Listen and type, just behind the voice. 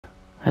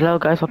Hello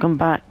guys, welcome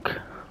back.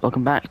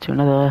 Welcome back to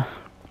another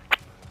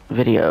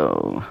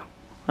video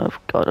of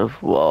God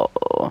of War.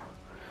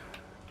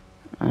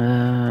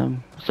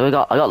 So I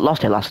got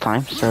lost here last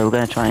time, so we're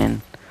gonna try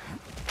and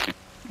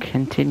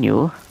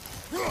continue.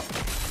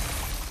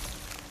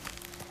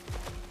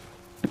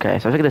 Okay,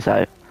 so I figured this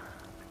out.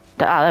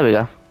 There we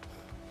go.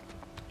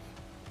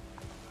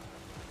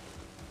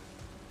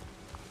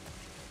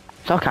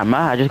 So off camera,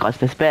 I just got to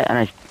this bit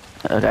and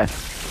okay.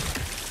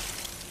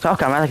 So off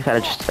camera, like I said, I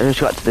just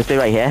got to this bit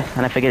right here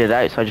and I figured it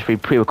out, so I just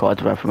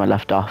pre-recorded right from I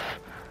left off.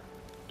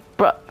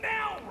 But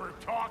now we're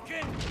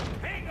talking.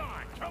 Hang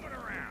on, coming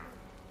around.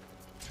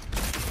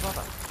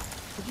 Brother,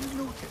 did you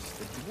notice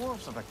the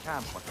dwarves of the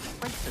camp were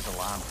twice as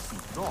alarmed to see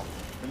Brock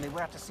than they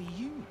were to see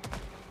you?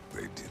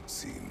 They did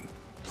seem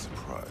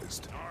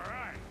surprised. All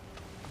right,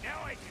 now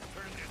I can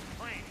turn this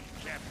plane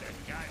and cap that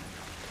guy.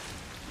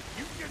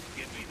 You just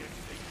give me this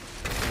thing.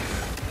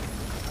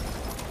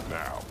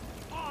 Now,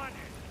 On it.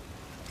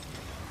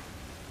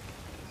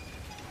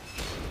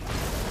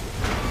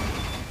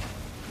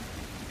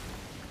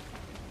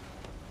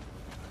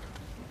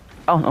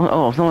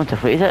 oh, it's not one to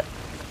free, is it?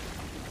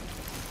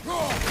 I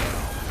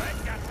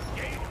got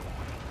the gate,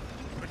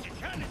 but you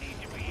kind of need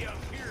to be up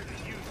here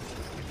to use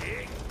it.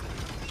 Dig?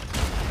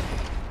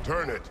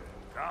 turn it.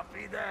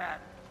 Copy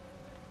that.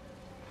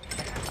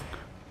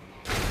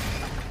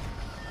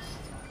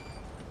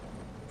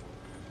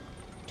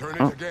 Turn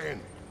it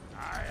again.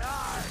 Aye,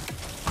 aye.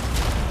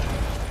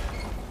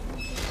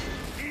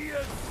 He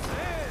is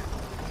said.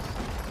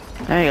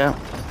 There you go.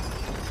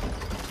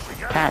 We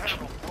gotta Catch.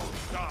 have a full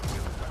stop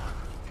this time,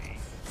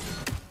 Steve.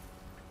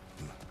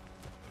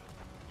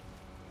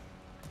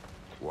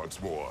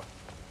 Once more.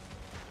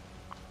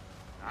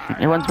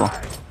 Yeah, once more.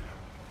 Aye.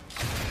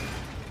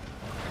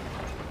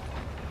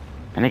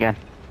 And again.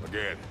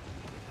 Again.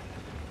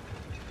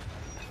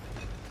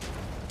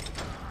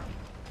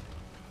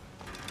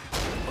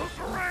 Look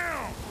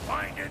around.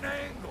 Find an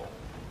angle.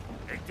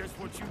 Ain't this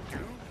what you do?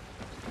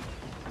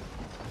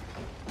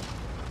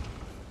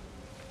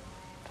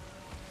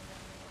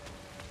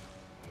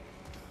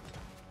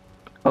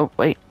 Oh,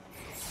 wait.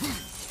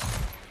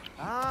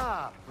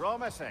 Ah,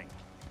 promising.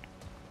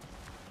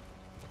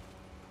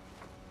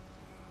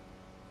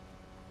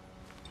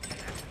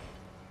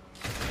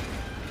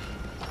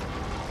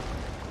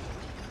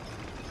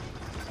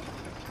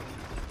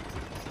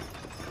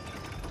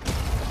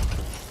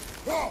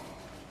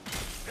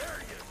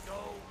 There you go.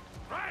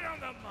 Right on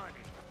the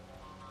money.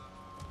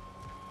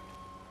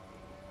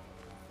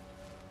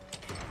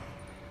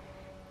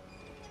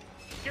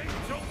 Gates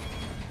open.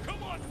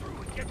 Come on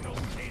through and get those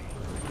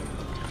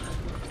cables.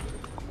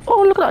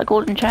 Oh, look at that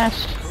golden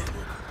chest.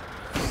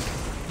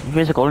 If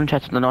there's a golden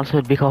chest, then also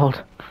it'd be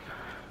called.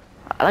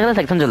 I like there's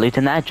like tons of loot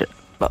in there,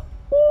 but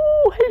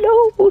oh,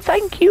 hello,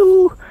 thank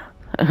you.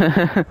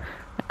 I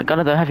got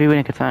another heavy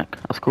runic attack.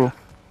 That's cool.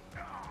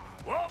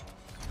 Well,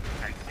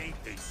 I think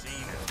they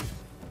seen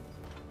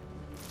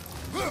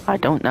it. I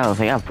don't know if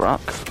they have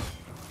Brock.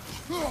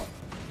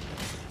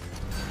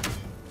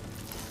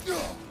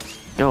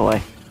 Go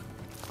away.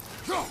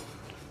 Look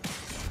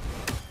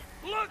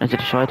Is it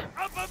destroyed?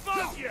 out, up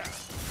above you.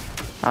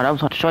 Oh, that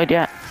was not destroyed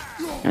yet.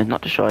 It's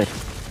not destroyed.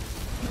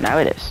 Now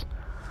it is.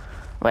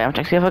 Wait, how much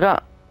XP have I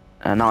got?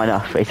 Not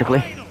enough, basically.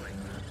 Finally.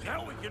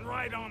 Now we can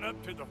ride on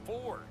up to the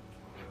forge.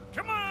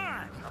 Come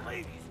on, the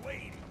lady's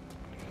waiting.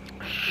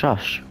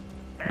 Shush.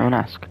 No one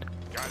asked.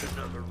 Got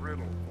another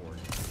riddle for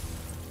you.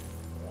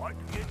 What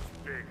gets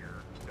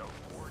bigger, the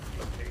more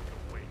you take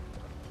away.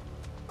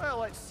 Well,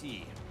 let's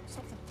see.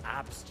 Something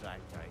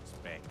abstract, I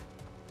expect.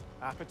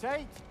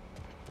 Appetite?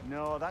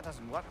 No, that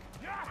doesn't work.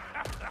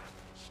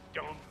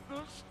 Stump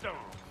the stump.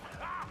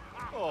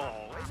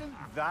 Oh, isn't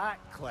that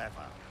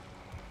clever?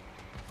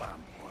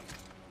 Bam one.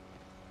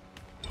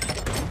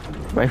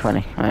 Very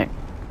funny. Alright.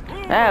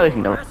 There we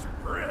can go. That's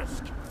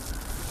brisk.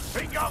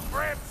 Think I'll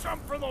grab some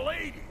for the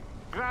lady.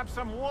 Grab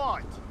some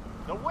what?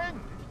 The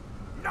wind?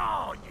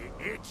 No, you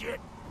idiot.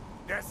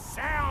 The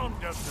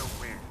sound of the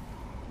wind.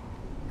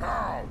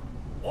 How?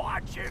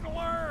 Watch and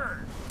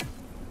learn.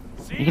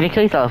 See? You can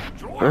kill yourself.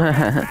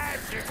 Dwarven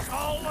magic's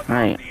all about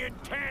Right. the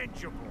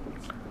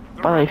intangibles.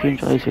 The By the way, if you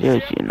enjoy these videos,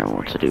 relationship you know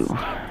what to do. between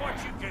stuff what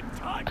you can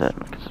touch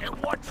and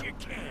what you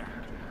can't.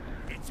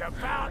 It's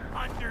about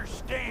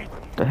understanding.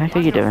 The heck are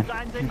you doing?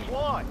 Understanding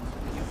what?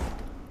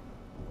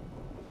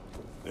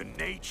 The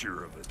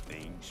nature of a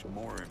thing's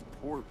more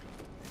important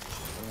than the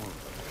form of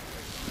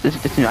This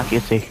is new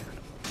accuracy.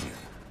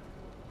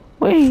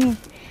 Whee!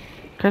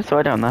 Can I throw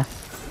it down there?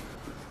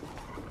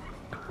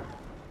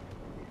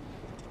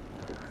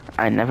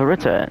 I never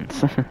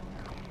returns. it.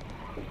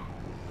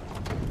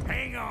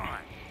 Hang on.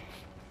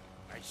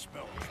 I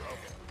smell trouble.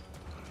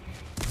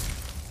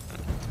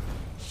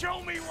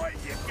 Show me what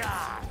you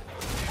got.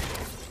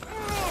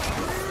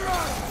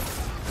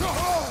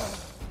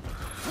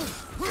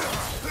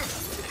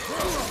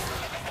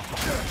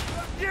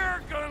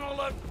 You're gonna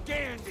look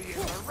dandy in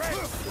the red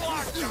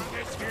splotch on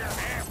this here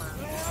hammer.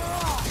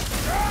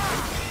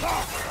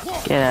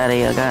 Get out of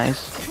here,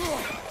 guys.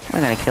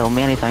 They're gonna kill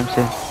me anytime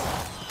soon.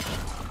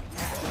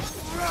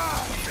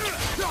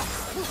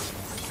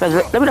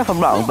 Let me know if I'm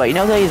wrong, but you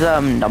know these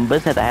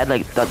numbers that they had,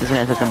 like that this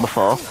is number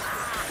 4? Does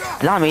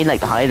that mean like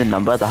the higher the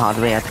number, the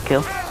harder they had to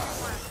kill?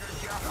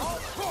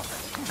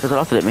 Because what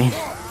else did it mean?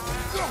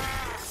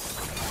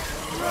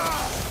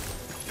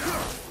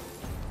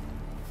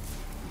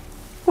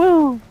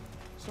 Woo!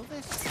 So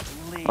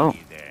this lady Oh.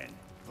 then.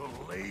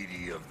 The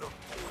Lady of the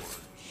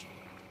Forge.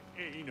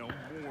 Ain't no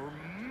more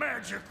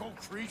magical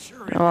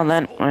creature in Come on this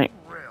then, whole right.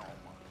 realm.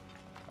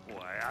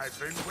 Why, I've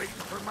been waiting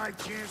for my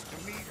chance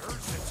to meet her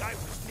since I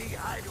was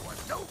knee-high to a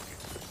token.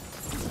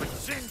 But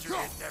Ginger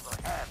did never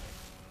have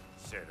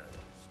it. Said I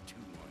was too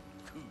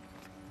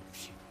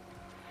uncouth.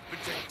 But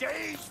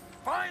today's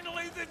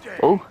finally the day.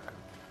 Oh,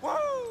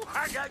 Whoa!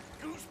 I got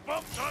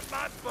goosebumps on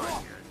my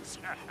bunions.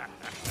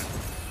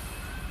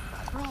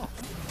 Bro,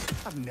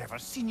 I've never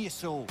seen you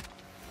so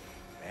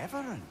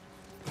reverent.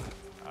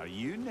 Are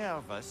you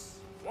nervous?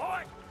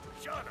 What?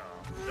 Shut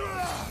up.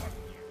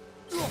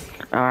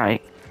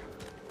 alright.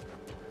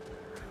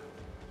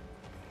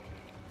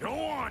 Go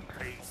on,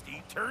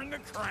 Pasty. Turn the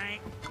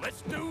crank.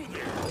 Let's do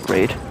this.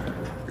 Rude.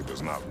 It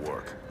does not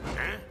work.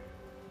 Huh?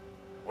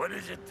 What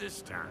is it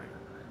this time?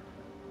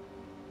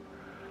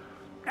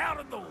 Out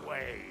of the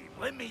way.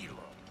 Let me look.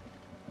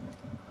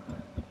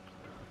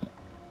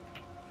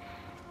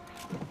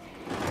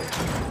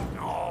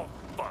 Oh,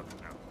 fuck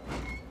no.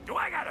 Do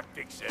I gotta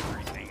fix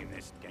everything in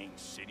this dang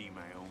city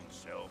my own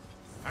self?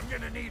 I'm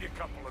gonna need a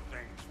couple of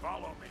things.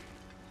 Follow me.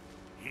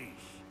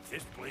 Yeesh,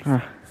 this place is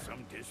in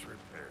some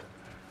disrepair.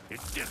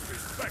 It's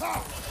disrespectful,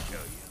 I'll tell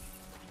you.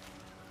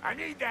 I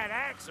need that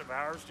axe of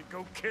ours to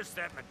go kiss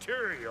that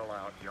material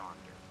out yonder.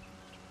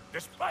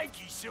 The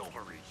spiky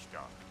silvery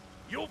stuff.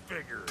 You'll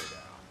figure it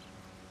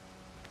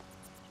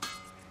out.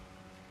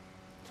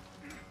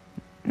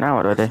 Now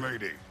what do I This do?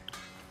 lady,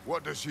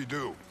 what does she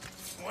do?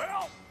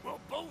 Well, we'll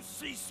both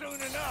see soon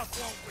enough,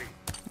 won't we?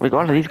 We got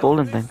all of these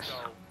golden This, things.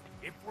 though,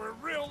 if we're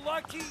real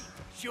lucky,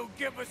 she'll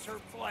give us her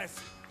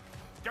blessing.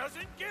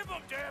 Doesn't give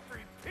them to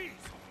every piece,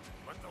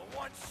 but the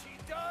ones she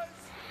does,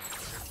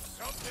 there's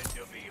something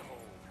to behold.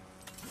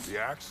 The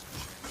axe?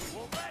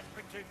 Well, that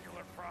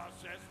particular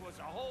process was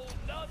a whole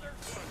nother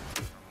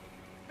question.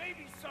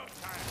 Maybe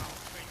sometime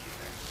I'll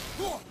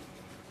figure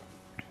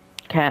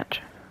that.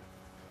 Catch.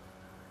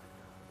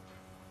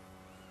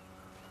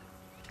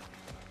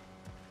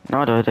 Now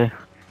what do I do?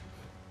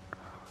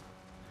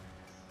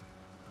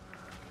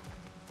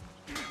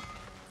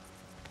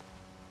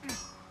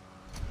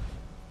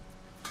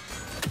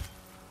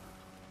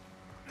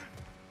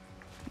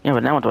 Yeah,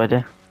 but now what do I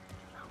do?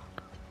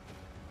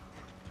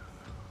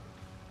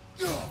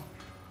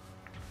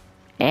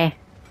 Eh?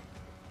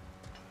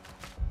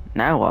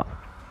 Now what?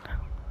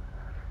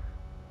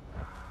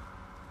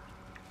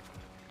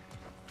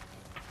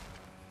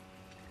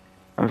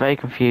 I'm very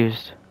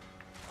confused.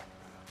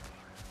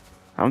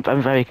 I'm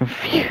very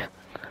confused.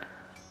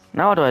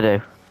 Now what do I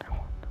do?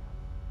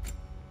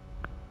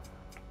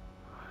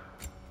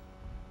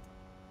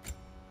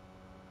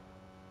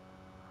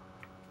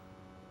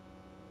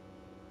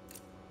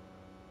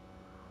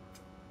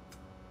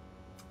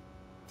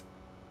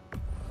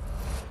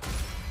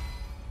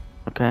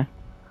 Okay.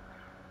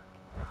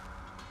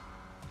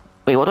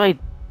 Wait, what do I...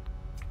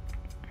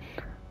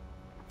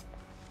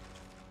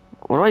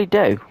 What do I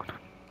do?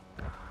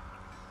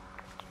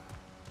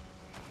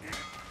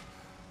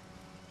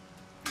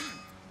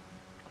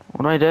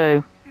 What do I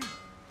do?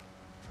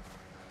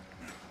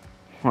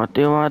 What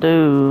do I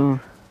do?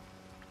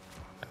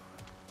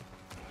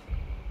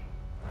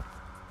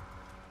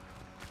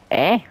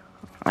 Eh?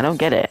 I don't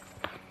get it.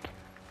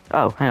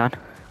 Oh, hang on.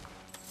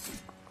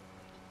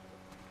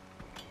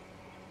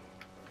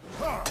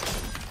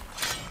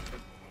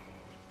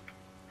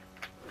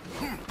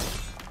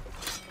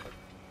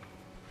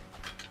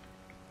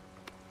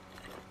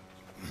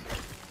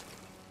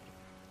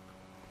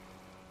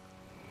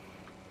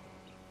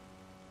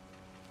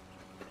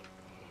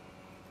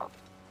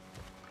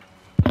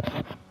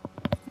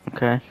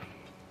 Okay.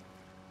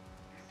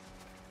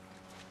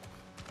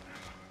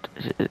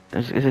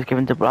 Is this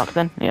given to Brock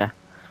then? Yeah.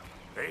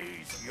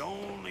 He's the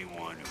only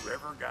one who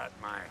ever got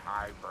my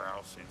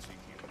highbrow sense of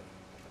humor.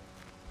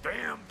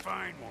 Damn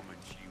fine woman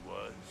she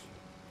was.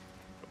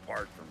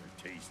 Apart from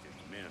her taste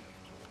in men, of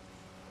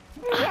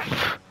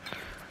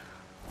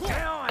course.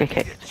 Now I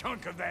Okay. need a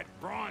chunk of that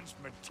bronze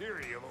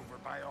material over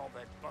by all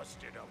that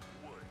busted up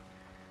wood.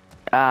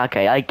 Ah,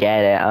 okay, I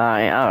get it.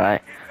 Alright,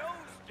 alright. In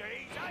those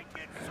days, I'd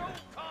get so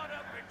caught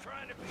up in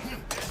trying to be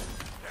the best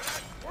that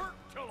I'd work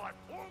till I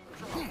plumb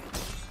dry.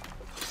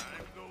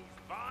 Time goes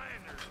by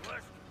and there's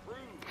less to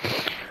prove.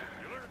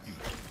 You learn to use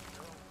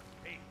your own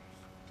pace.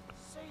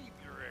 Save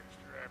your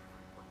extra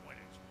effort for when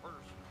it's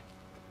personal.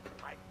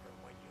 Like for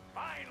when you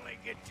finally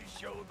get to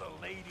show the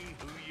lady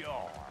who you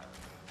are.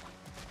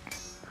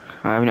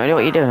 I have no idea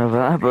what you're doing over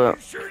there, You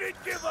but... sure did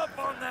give up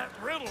on that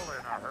riddle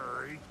in a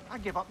hurry. I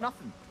give up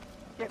nothing.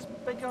 Gets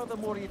bigger the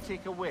more you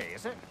take away,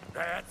 is it?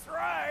 That's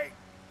right.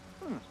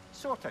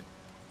 Sorted.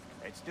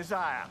 It's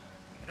desire.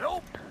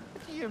 Nope.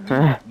 What do you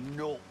mean,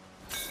 no?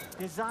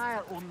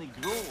 Desire only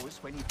grows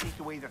when you take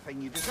away the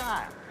thing you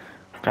desire.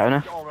 Fair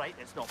enough. All right,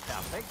 it's not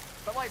perfect,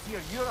 but let's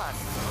hear your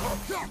answer.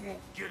 You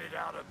won't get it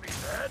out of me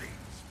that easy.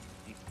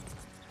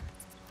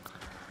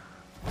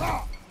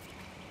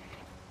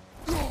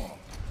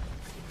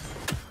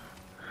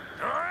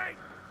 All right,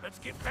 let's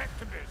get back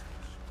to business.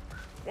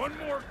 One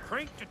more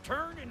crank to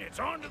turn and it's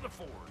on to the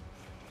forge.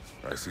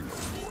 I see no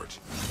forge.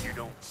 You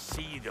don't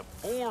see the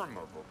form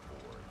of a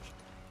forge,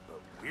 but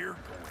we're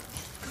going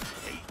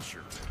to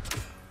nature.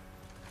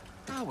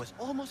 I was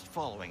almost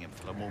following him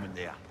for a moment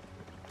there.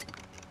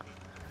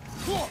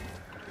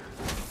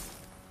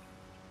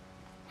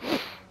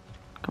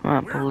 Come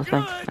on, pull We're this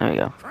thing. good. There we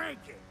go. Crank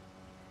it.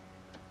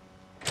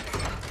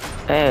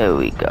 There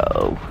we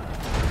go.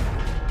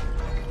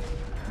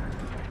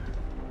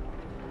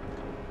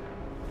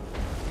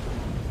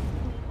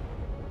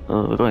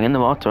 Oh, we're going in the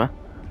water.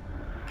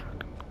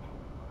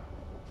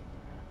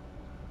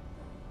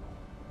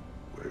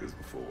 Where is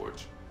the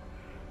forge?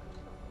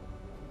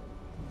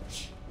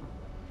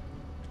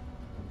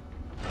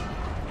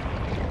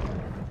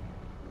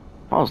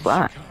 What was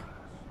that?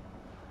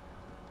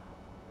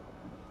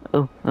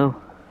 Oh, oh.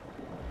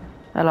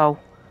 Hello.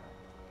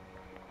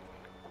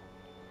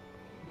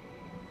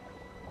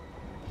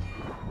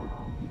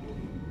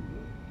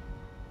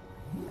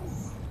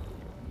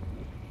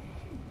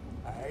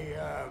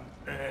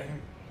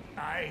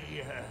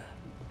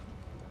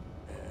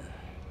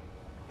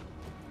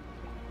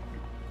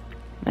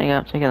 There you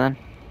go, take it then.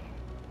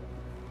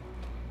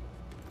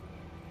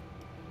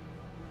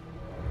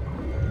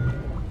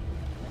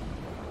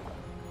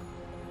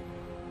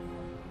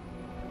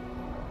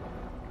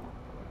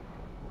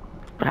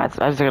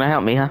 How's it gonna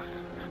help me, huh?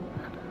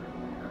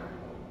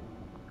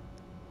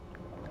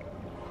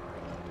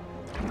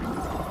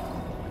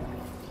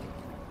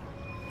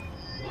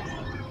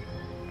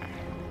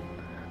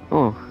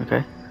 Oh,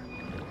 okay.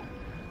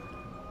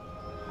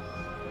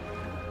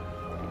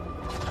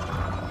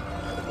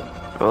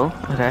 Oh,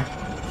 okay.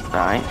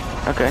 Alright,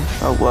 okay.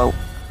 Oh, whoa.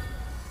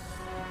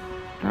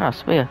 Ah,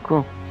 spear,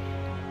 cool.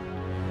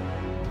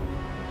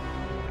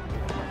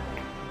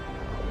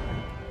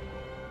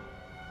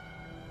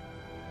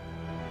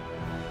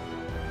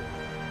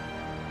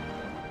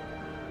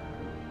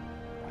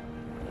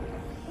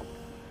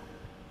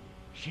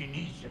 She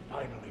needs the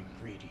final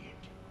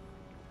ingredient.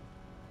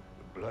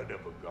 The blood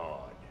of a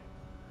god.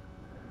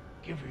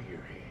 Give her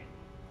your hand.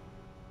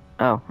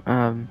 Oh,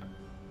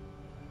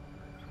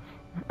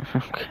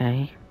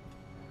 okay.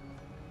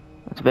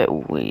 That's a bit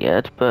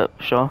weird, but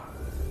sure.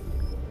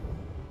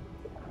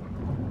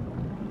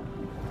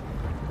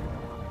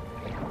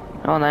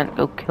 Go on then,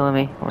 go kill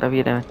me, whatever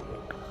you're doing.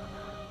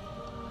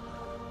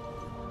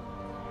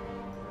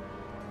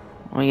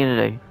 What are you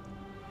gonna do?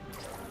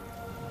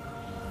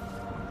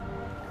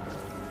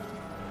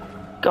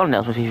 God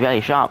nails must be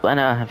very sharp then,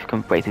 if you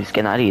can break through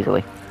skin that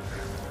easily.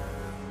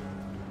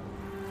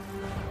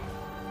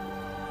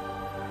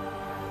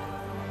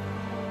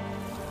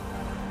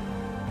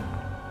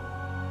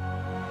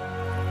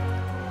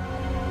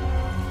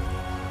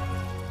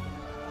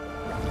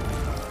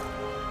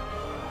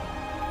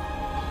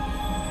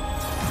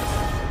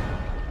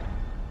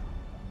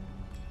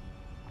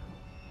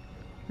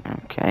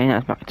 Okay,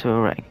 that's back to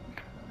a ring.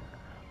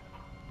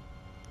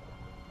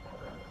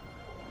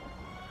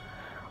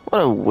 What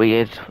a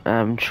weird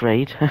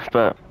trade,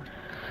 but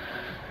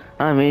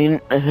I mean,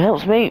 if it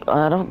helps me,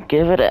 I don't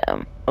give it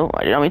a oh,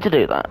 I didn't mean to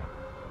do that.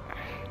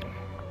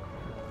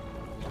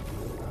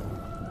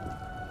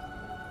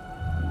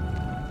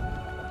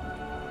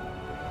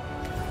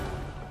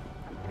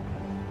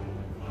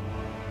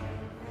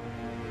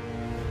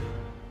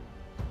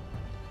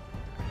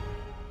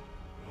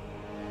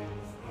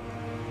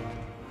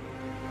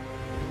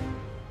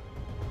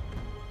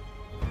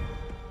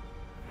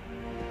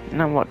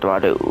 Now what do I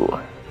do?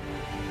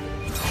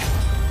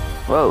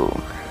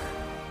 Whoa.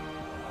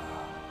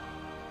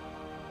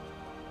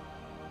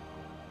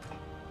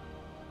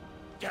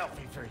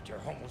 Delphi Frater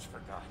almost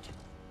forgot.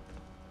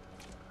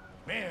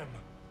 Ma'am,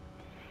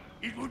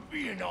 it would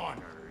be an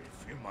honor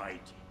if you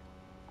might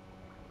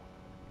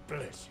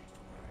bless it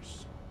for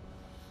us.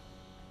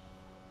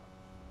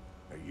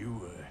 Are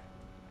you,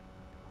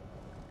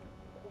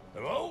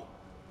 hello?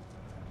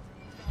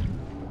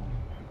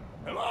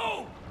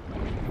 Hello?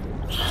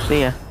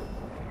 See ya.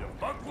 The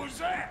fuck was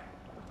that?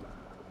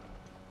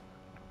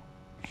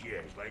 She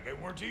acts like I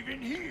weren't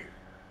even here.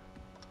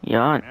 You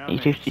aren't.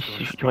 You're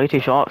way too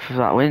short for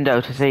that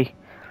window to see.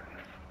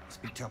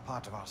 Speak to a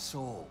part of our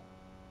soul.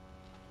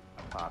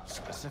 A part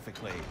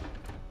specifically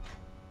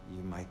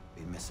you might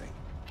be missing.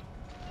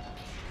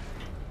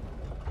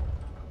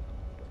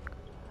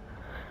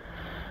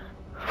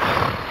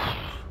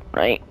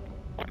 Right.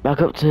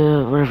 Back up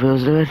to whatever I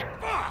was doing.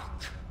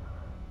 Fuck!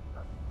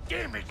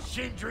 Damn it,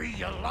 Sindri,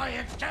 you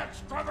lying cat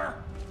scrubber!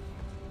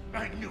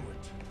 I knew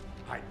it.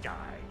 I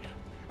died.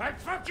 I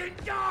fucking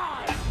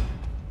died!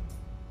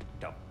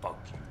 The fuck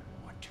you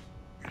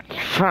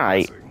want?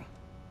 Right.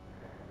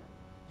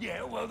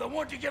 Yeah, well, the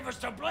one to give us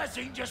the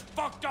blessing just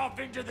fucked off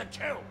into the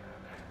tomb.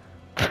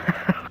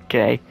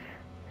 Okay.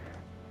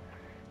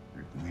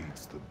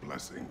 It's the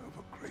blessing of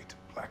a great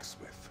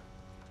blacksmith.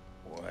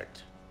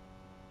 What?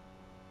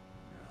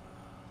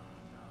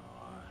 No,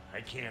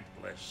 I can't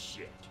bless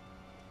shit.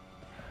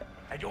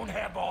 I don't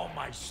have all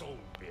my soul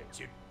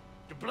bits.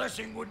 The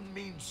blessing wouldn't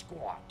mean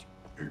squat.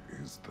 It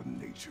is the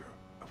nature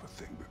of a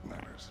thing that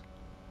matters,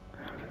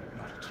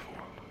 not its form.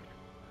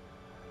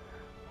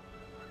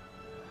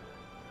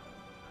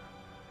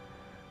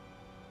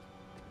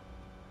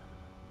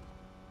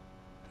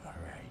 All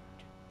right.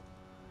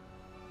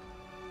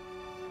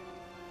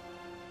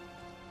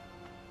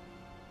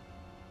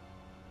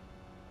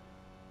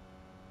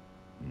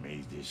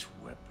 May this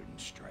weapon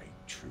strike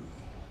true.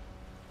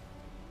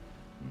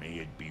 May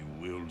it be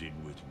wielded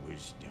with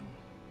wisdom.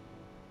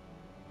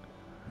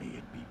 May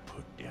it be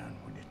put down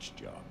when its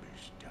job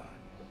is done.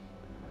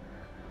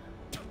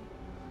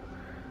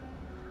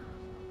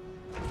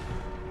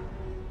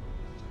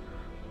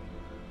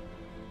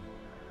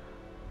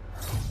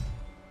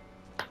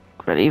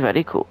 Very,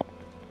 very cool.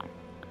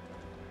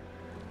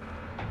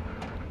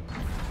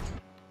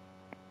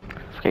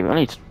 Okay, we're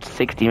only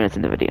 60 minutes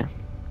in the video.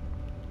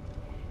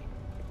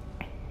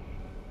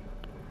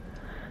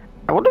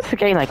 I wonder if the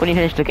game, like, when you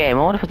finish the game,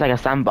 I wonder if it's like a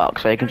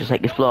sandbox where you can just,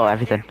 like, explore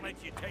everything.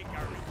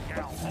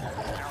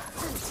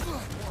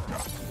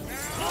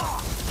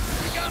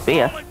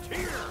 Spear?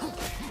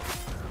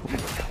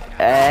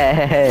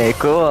 Hey,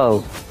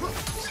 cool!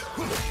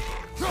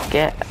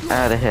 Get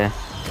out of here.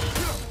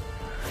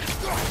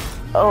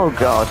 Oh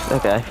god,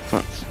 okay.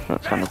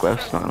 That's kind of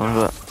gross, not gonna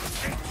lie, but...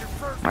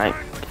 Right.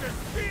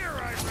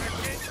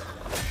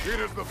 It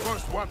is the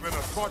first weapon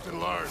a Spartan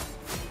learns.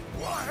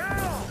 What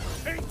hell?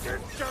 Ain't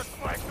this just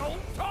like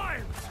old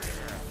times?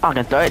 I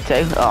can throw it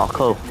too. Oh,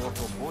 cool.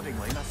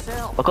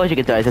 Of course you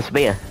can throw it. It's a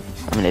spear.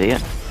 I'm an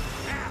idiot.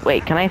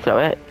 Wait, can I throw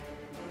it?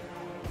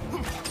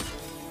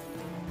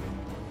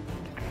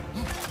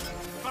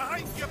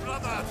 Behind you,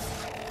 brother!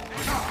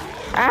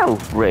 Ow,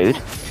 rude.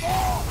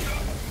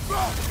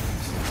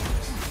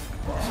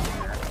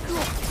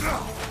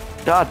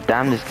 God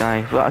damn this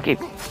guy. Well, I keep...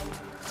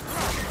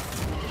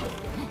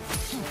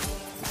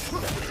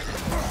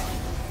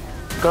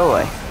 Go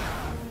away.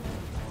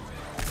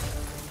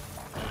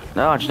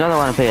 No, just another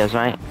one appears,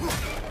 right?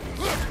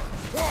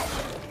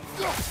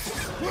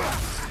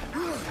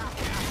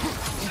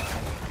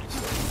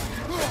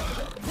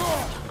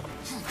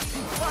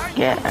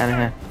 Get out of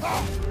here.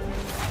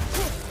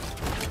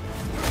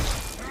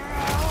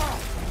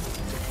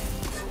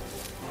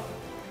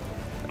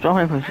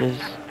 Drawing pushes.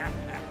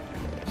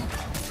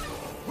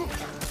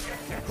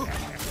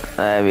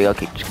 There we go,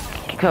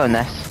 keep going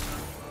this.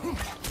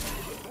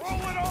 Throw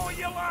it all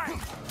you like!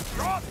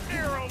 Drop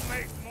near'll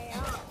make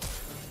more!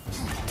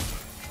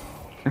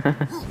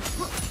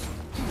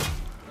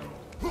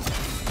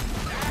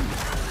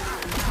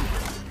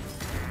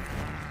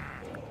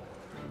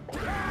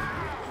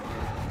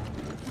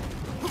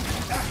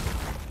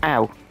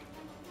 Ow.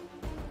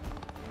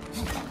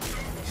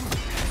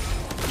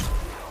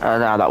 Oh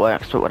no, that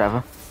works, but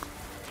whatever.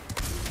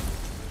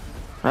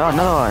 Oh,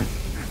 another one.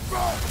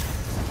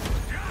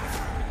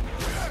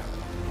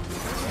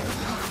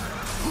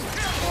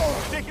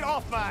 Take it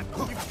off, man!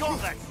 You've got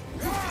this!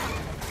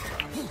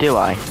 Do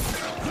I?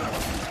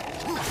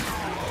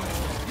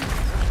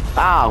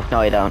 Oh, no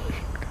I don't.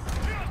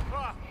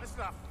 Ah, this is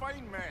a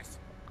fine mess.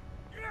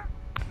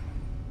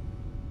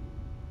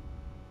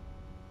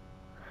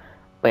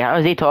 Wait, how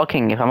is he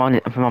talking if I'm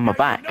on my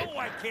back? You know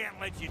I can't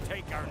let you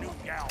take our new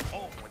gal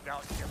home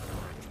without giving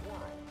her a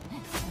twirl.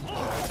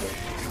 Oh,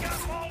 you got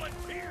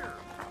volunteer!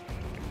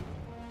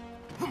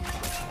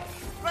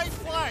 Right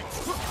flank!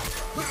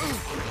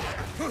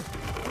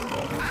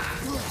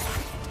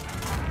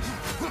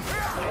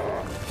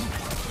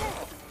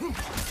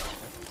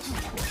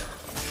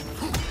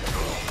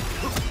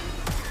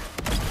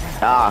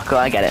 Ah, cool,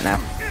 I get it now.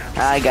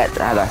 I get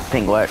how that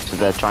thing works with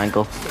the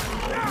triangle.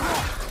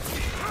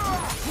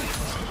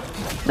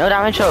 No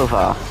damage so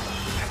far.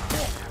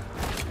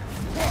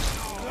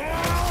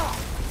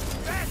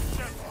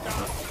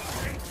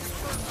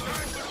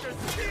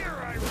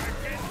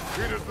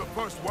 It is the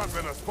first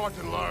weapon a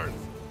Spartan learns.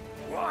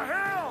 What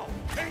hell?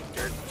 Ain't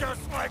this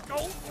just like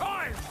old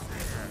times?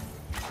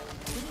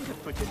 Couldn't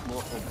have put it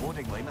more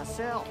forebodingly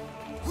myself.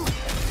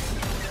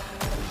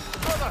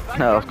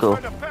 No, that's cool.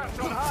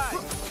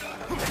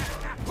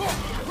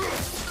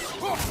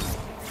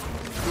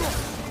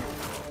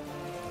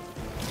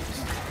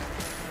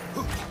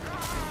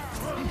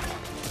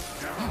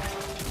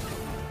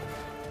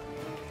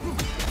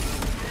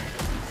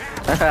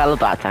 I love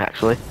that attack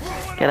actually.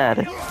 Get out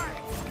of here.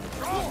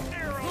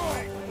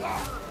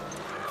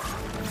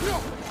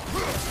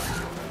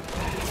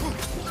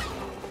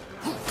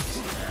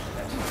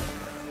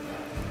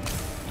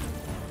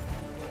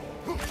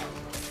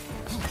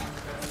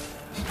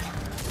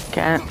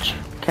 Catch,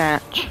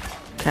 catch,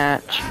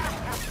 catch,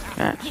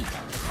 catch.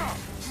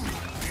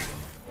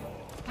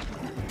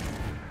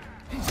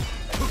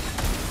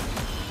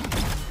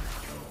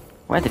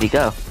 Where did he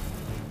go?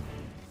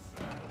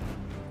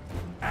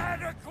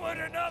 Adequate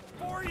enough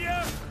for you?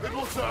 It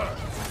will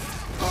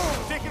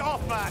serve. Take it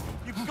off, man.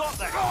 You've got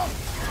that.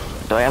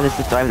 Do I have this?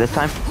 Do I have this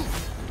time?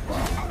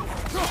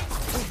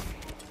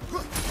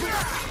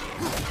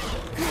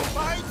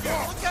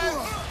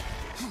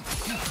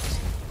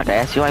 Okay,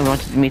 I see why I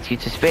wanted me to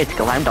use the spear to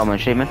climb down and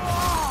shoot him.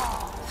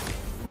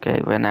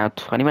 Okay, we're now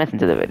 20 minutes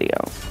into the video.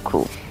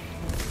 Cool.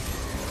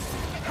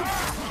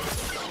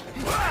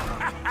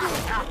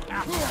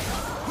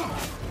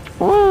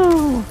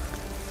 Woo!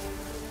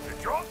 The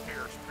drop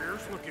near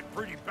spear's looking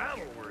pretty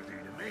battle-worthy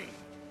to me.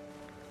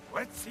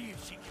 Let's see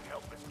if she can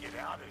help us get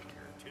out of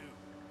here, too.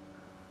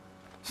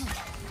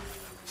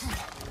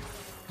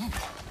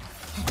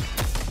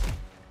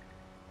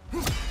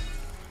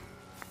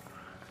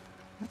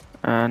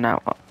 Now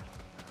what?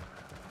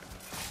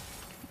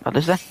 What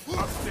is that?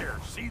 Up there,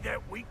 see that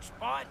weak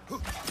spot?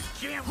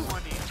 Jam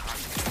one in.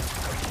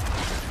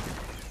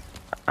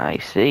 I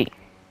see.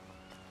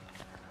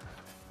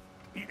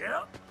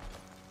 Yep.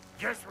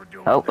 Guess we're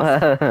doing Oh,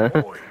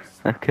 this, boys.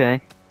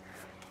 okay.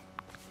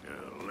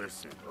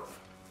 Listen,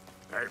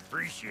 I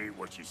appreciate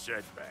what you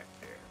said back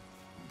there.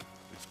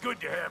 It's good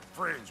to have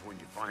friends when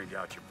you find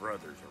out your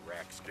brother's a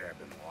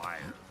rack-stabbing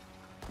liar.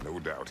 No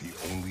doubt he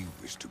only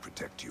wished to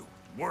protect you.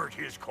 Weren't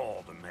his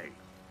call to make.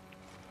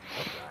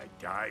 If the guy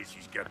dies,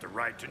 he's got the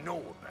right to know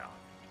about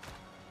it.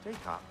 Take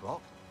heart,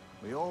 Rock.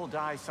 We all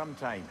die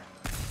sometime.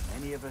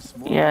 Many of us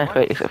more Yeah, than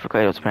once. except for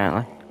Kratos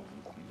apparently.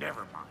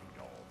 Never mind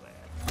all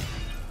that.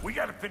 We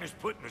gotta finish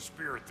putting the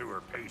spirit through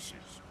her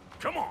paces.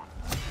 Come on.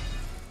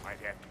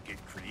 Might have to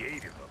get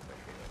creative up ahead.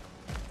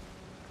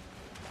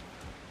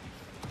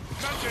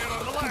 Gunman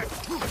on the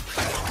left.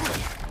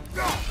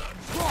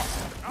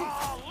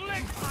 Oh,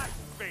 lick my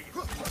face.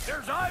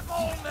 There's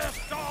eyeball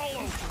nests all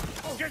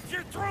over. Get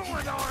your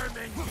throwing arm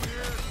in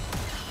here.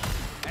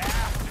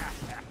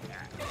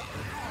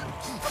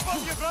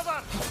 Above you,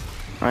 brother.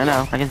 I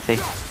know, I can see.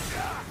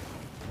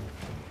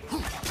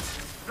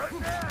 Good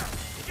there.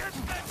 Get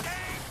the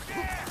dang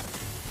dead.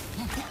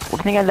 What do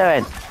you think I'm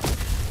doing?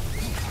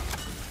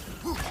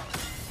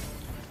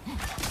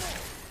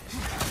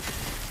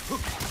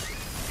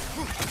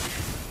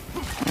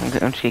 I'm just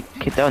gonna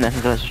keep doing this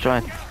until it's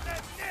destroyed.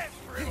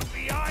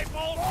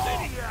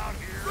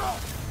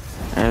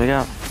 There we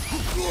go.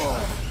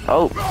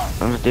 Oh,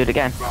 I'm gonna do it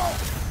again.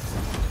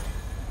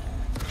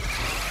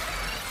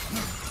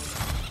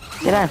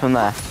 Get out from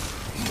there.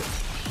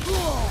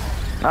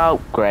 Oh,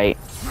 great.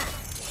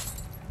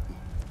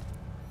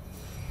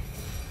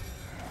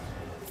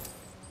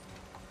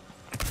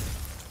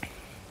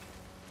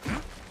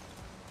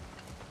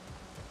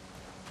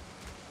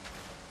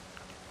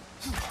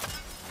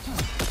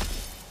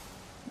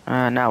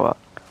 Now what?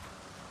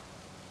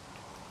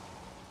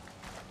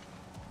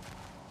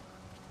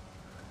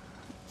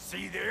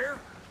 See there?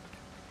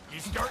 You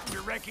starting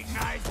to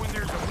recognize when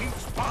there's a weak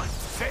spot?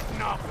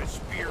 Setting off a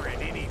spear at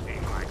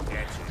anything like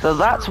that. So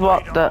that's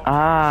what the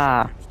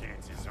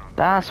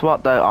that's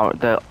what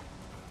the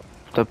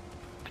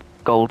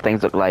gold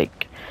things look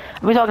like.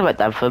 We talked about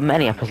that for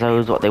many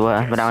episodes, what they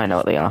were, but now I know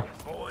what they are.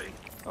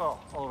 Oh,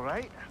 all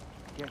right.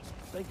 Gets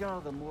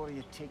bigger the more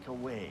you take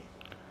away.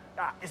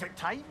 Ah, is it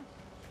time?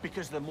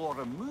 Because the more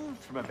removed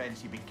from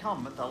events you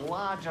become, the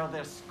larger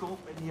their scope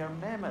in your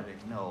memory.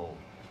 No,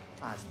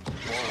 that's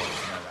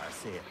bollocks now that I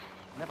say it.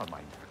 Never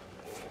mind.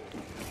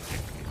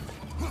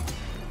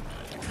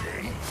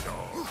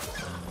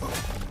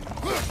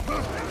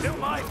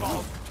 Them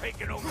eyeballs are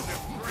taking over the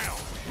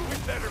ground. We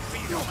better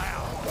beat them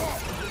out.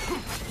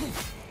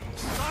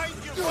 Mind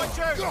you,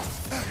 butcher!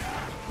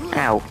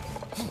 Ow.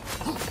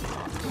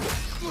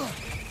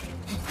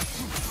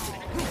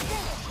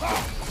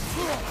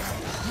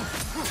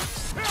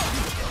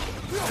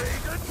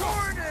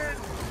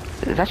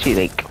 It's actually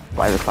like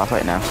 5 o'clock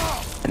right now.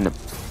 In the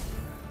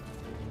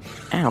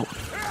ow.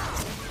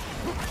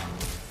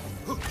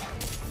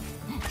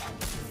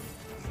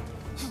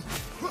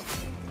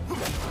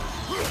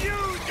 You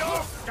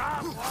don't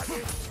stop what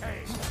it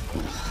takes.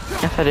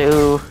 Yes, I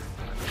do.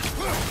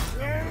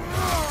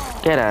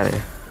 Get out of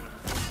here.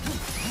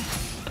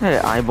 Get out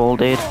of eyeball,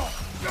 dude. Well,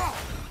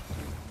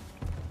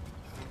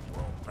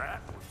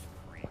 that was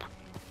freaky.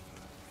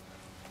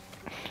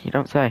 You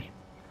don't say.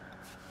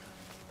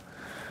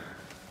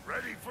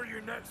 Ready for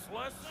your next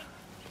lesson?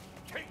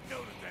 Take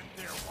note of that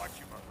there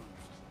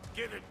whatchamahoos.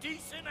 Get a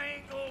decent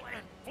angle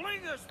and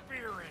fling a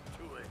spear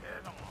into it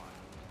head on.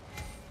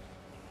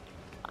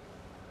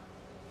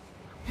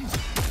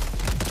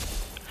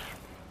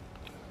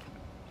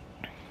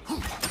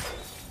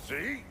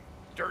 See?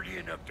 Dirty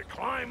enough to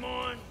climb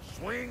on,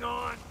 swing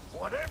on,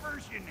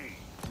 whatever's you need.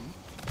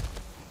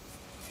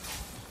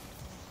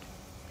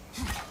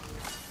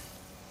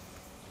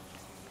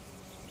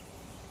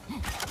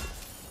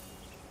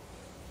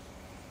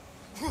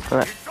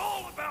 Correct. It's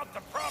all about the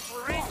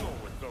proper angle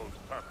with those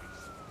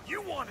puppies.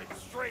 You want it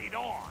straight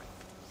on.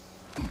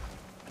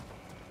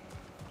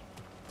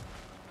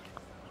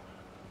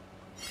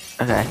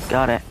 Okay,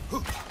 got it.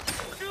 Good.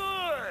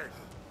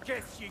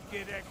 Guess you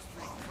get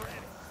extra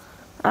credit.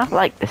 I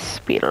like this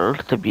speeder,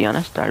 to be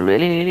honest. I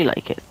really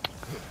like it.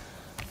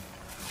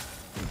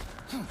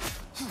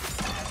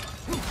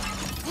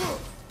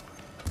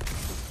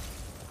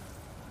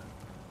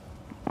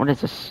 What is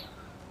this?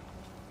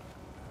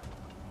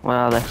 What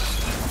are they?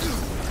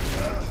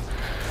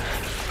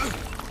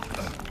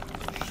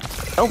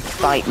 Don't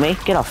fight me.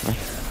 Get off me.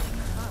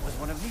 That was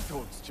one of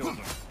Nito's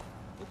children.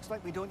 Looks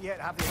like we don't yet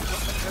have the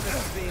equipment to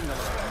restrain the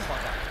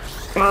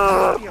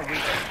stormfather. Maybe a way to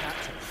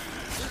catch him.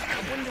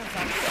 I wonder if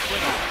that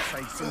squirrel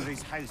outside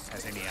Sindri's house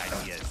has any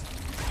ideas.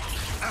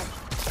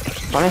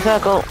 Running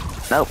circle.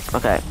 Nope.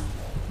 Okay.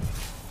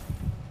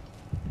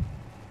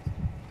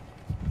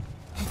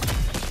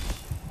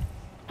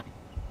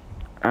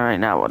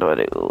 Alright, now what do I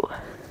do?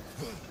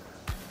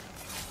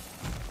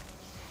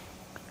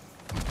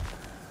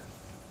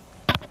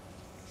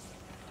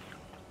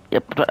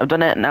 Yep, I've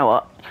done it. Now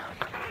what?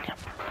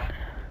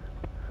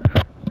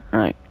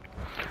 Alright.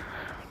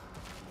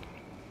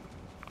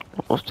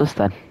 What's this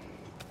then?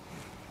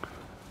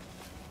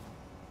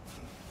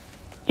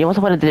 Yeah, what's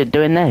the point of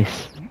doing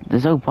this?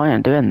 There's no point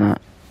in doing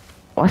that.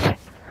 What?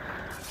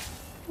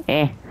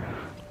 Eh.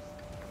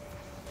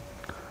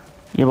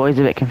 Your boy's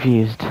a bit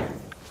confused.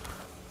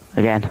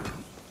 Again.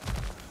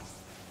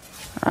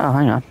 Oh,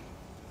 hang on.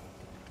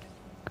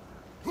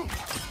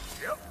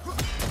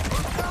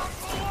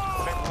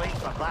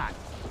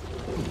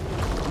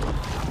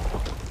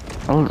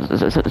 Oh,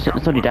 it's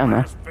already down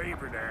there.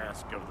 Favorite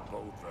ask of the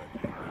both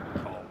of you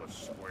we call a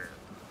square.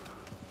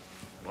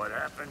 What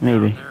happened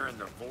Maybe. down there in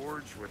the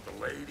forge with the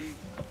lady?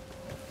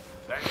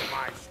 That's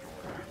my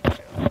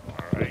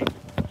story.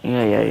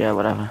 Alright? Yeah,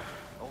 whatever.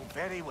 Oh,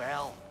 very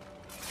well.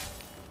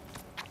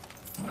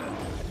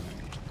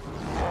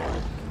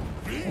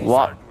 These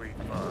What? ugly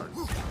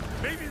bugs.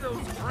 Maybe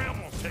those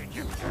Graham will take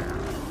you down.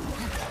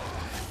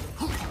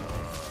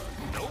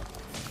 Nope.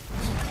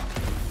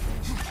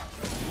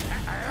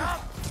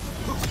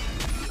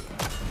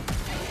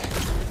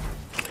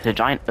 It's a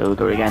giant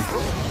ogre again.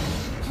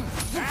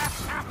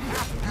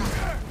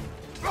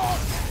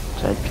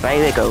 It's a very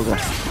big ogre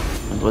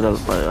with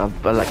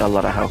like a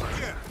lot of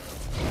health.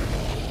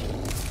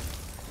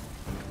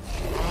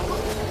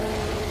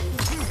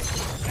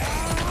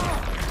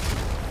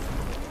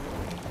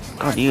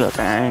 God, you look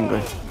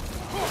angry.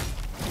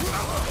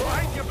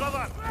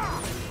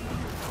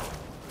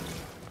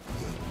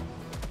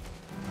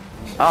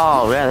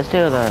 Oh yeah, there's two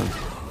of them.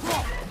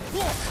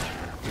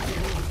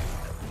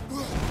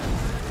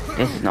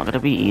 This is not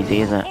gonna be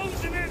easy, is it?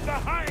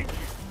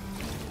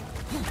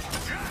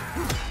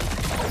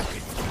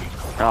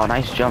 Oh,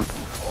 nice jump.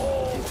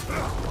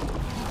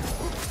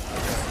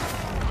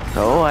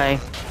 Go away.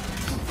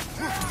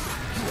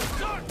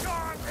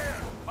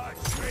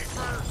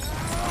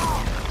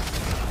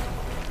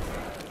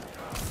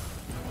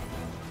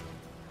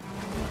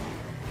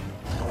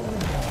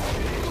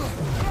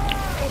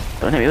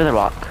 Don't hit me with a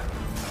rock.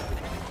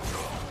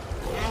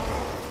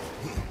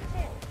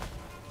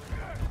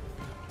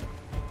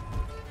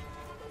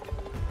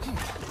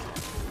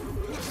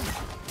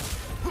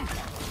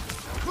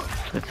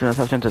 Let's do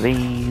ourselves into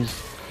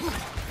these.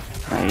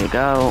 There you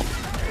go.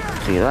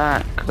 See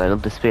that? Because I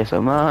love this spear so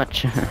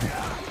much. I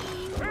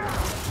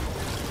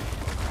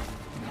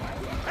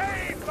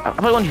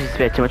probably won't use the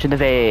spear too much in the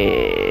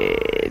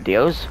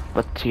videos,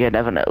 but you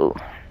never know.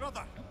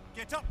 Brother,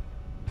 get up.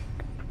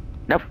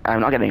 Nope, I'm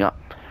not getting up.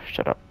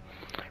 Shut up.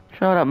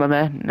 Shut up, my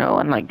man. No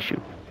one likes you.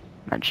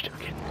 I'm just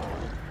joking.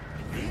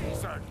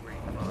 These ugly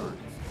bugs.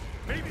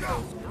 Maybe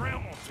those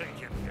Graham will take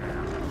him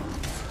down.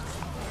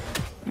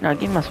 No,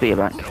 give me my spear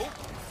back. Nope.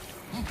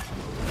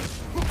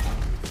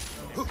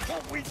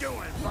 What we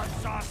doing, butt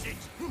sausage?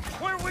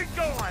 Where we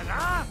going,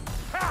 huh?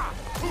 Ha!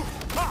 Hoo!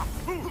 Ha!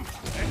 Hoo!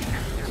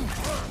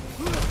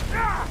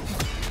 Ah!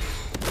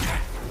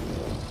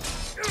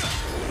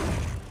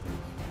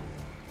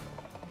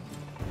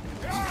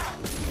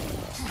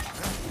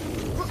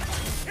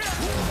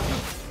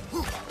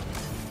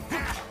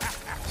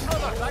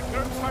 Brother, that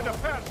girl's trying to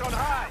perch on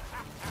high.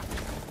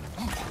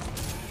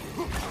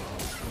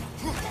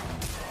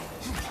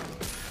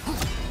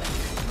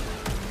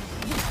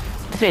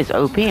 This is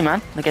OP,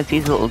 man, against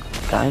these little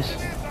guys.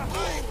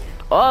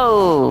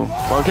 Oh!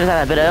 Well, I could have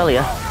had that a bit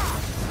earlier.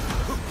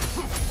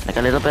 Like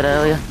a little bit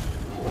earlier.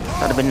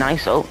 That'd have been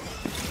nice. Oh.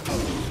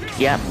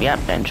 Yep,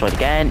 then try it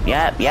again.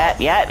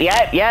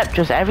 Yep.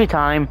 Just every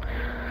time.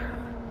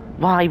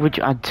 Why would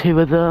you add two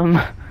of them?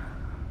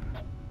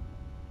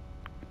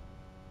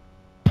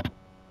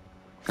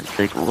 It's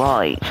like,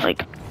 why?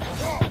 Like,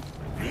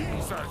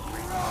 These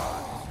ugly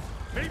bugs.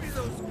 Maybe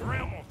those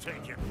Graham will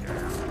take him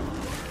down.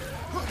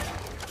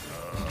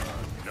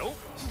 Nope.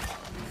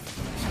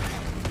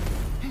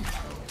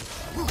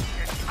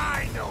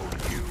 I know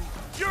you.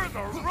 You're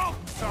the rope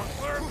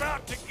we're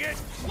about to get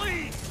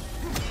clean.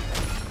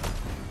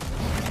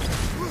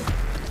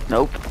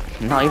 nope.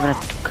 Not even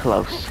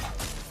close.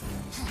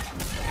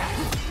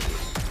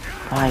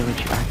 Why would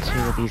you add two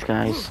of these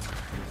guys?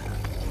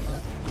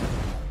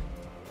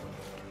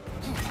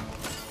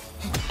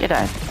 Get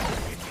down.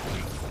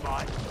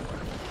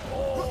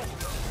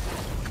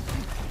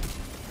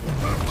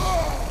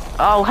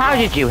 Oh, how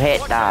did you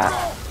hit that?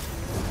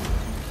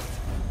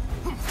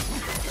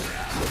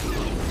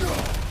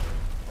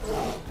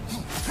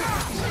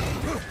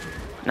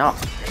 No.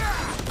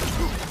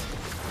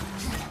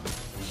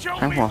 Show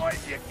Come me on. what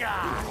you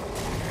got.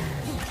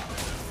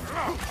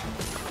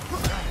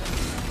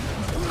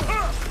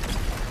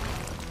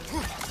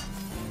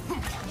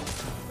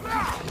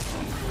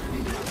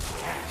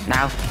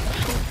 Now.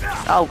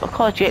 Oh, of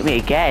course you hit me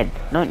again,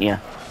 don't you?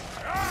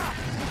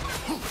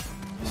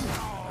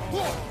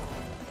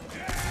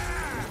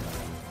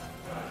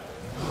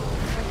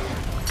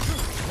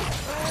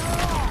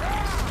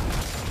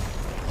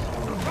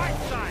 Right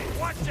side,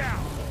 watch out.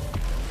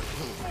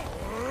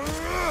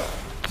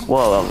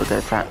 Whoa, that was a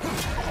good attack.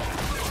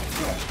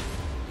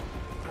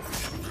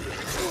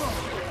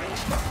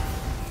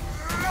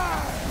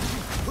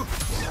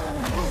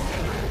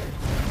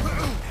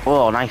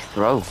 Whoa, nice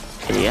throw,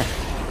 idiot.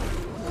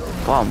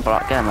 Go on,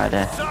 Brock, get him right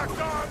there. Suck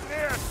on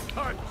this,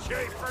 hunt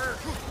chafer.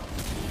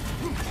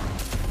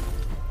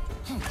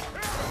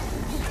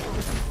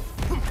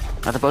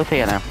 Oh, they're both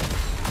here now.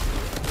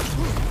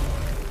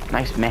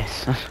 Nice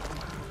miss.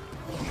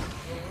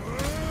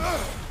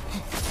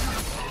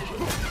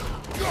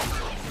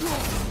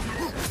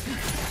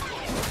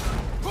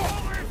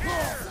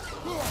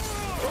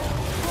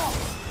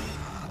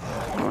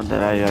 Oh, they're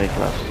very, very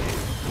close.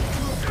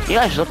 You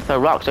guys just love to throw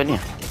rocks, don't you?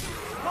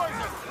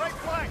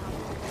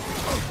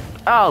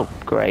 Oh,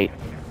 great.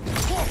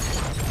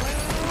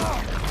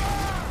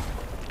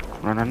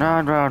 Run, run,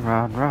 run, run,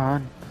 run,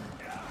 run.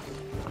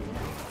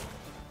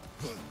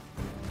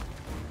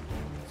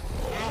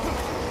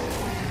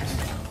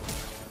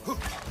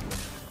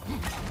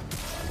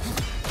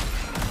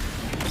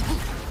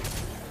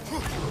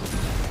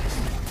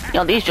 You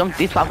know, these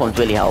platforms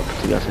really help,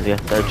 to be honest with you.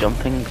 The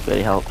jumping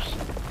really helps.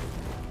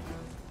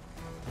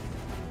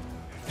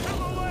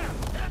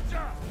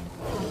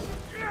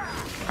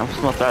 I'm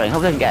small throwing.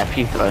 Hope they can get a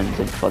few throws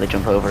in before they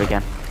jump over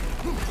again.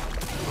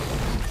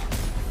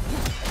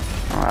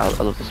 Oh, I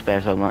love the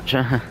spear so much.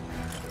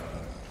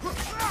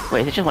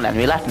 Wait, there's just one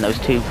enemy left and those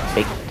two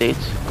big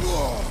dudes.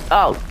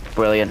 Oh,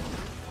 brilliant.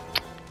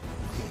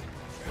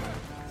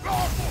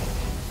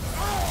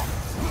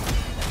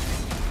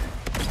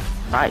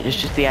 Right,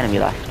 there's just the enemy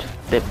left.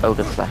 The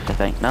ogres left, I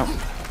think. No.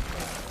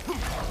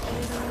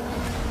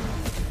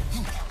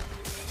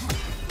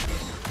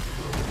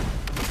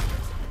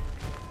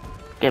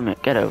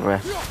 Get over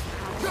here.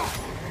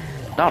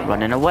 Stop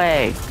running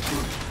away.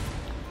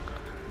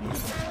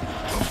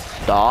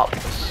 Stop.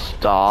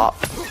 Stop.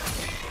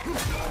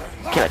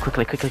 Kill it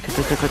quickly, quickly,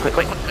 quickly, quickly,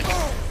 quickly, quickly.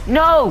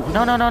 No!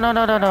 No, no, no, no,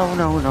 no, no, no,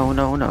 no, no,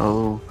 no,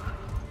 no.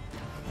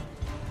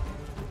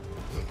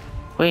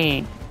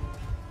 Wait.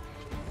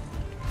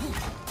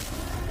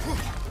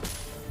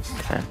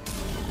 Okay.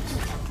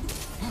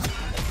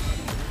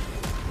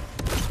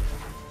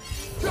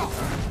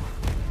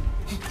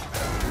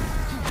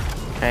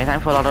 Okay,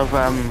 time for a lot of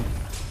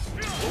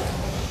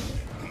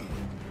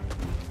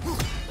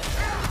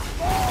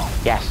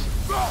yes.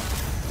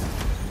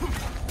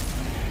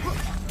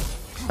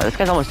 Oh, this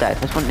guy's almost dead.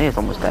 This one is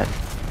almost dead.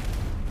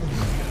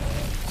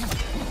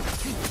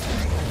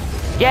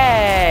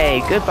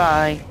 Yay!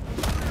 Goodbye.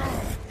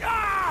 I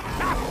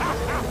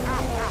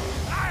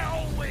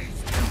always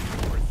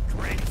knew you was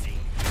crazy.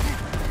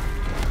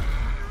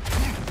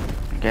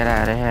 Get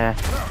out of here.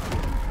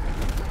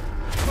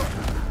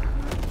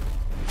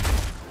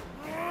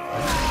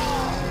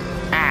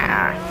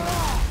 Ah!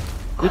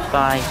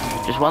 Goodbye.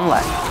 Just one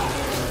left.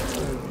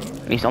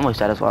 And he's almost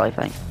dead as well, I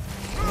think.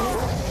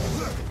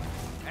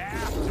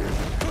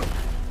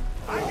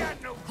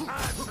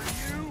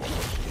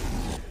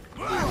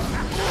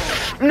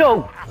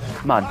 No!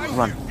 Come on,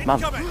 run, mom.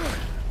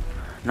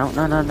 No,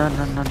 no, no, no,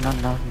 no, no, no,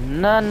 no,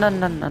 no, no,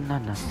 no, no, no,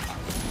 no.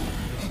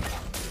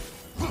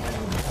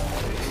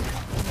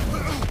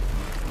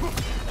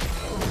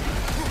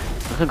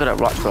 I'm so good at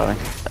rock throwing.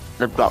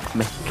 The block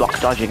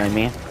dodging, I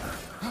mean.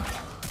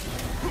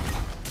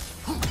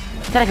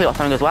 Technically rock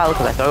throwing as well,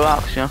 because I throw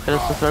rocks, you know, because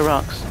I just throw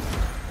rocks.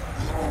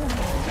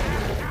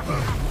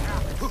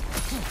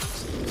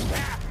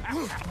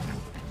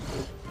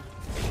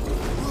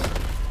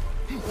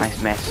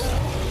 Nice miss.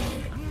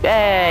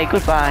 Yay,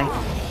 goodbye.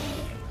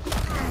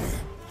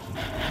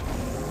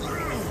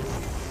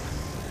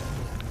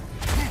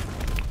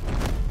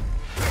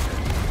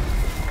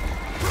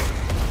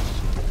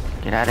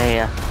 Get out of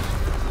here.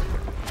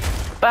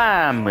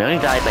 Bam! We only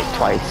died like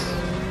twice.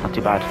 Not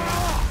too bad.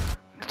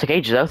 It took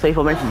ages though,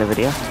 34 minutes in the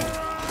video.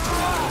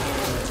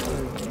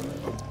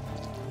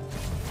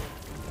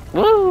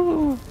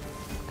 Woo!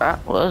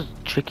 That was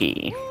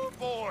tricky. Oh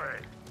boy,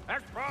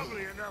 that's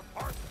probably enough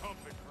heart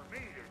pumping for me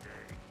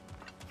today.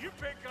 You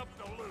pick up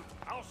the loot.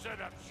 I'll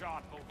set up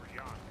shop over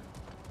yonder.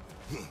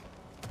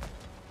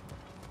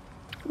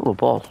 Ooh, a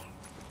ball.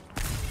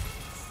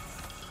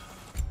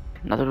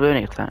 Another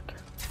ruining attack.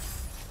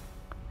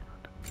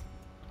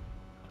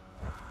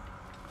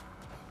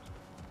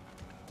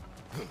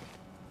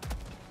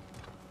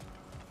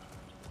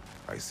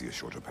 I see a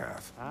shorter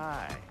path.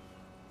 Aye.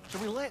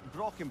 Shall we let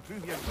Brock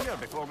improve your gear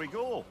before we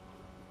go?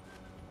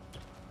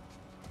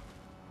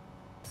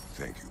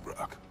 Thank you,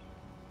 Brock.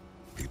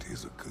 It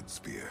is a good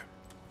spear.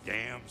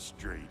 Damn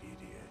straight it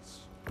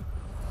is.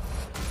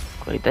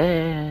 Upgrade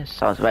this.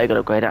 Sounds very good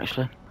upgrade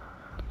actually.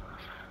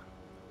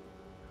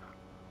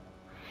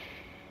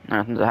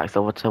 The axe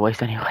was a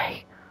waste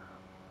anyway.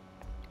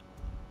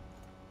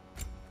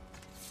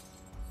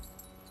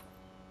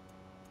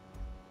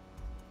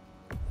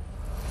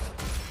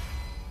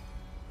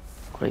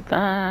 Like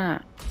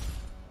that.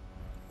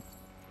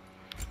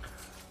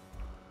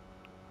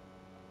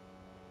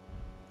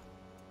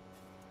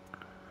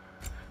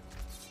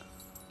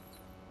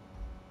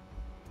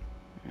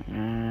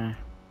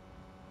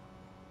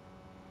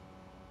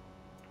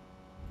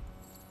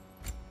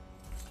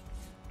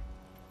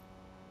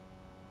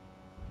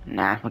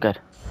 Nah, we're good.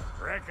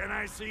 Reckon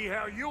I see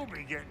how you'll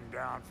be getting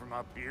down from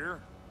up here.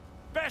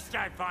 Best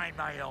I find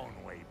my own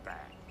way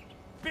back.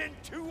 Been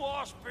too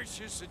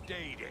auspicious a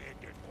day to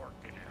end it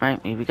working out. Right,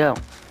 here we go.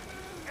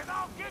 And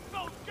I'll get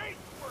those gates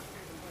working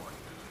for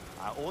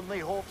you. I only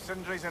hope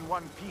Sindri's in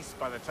one piece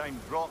by the time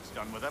Brock's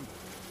done with him.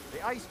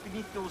 The ice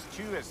beneath those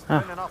two is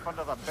thin enough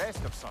under the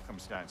best of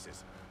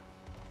circumstances.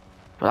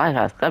 Well,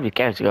 that'd be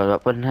scary to go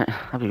up, wouldn't it?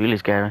 That'd be really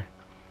scary.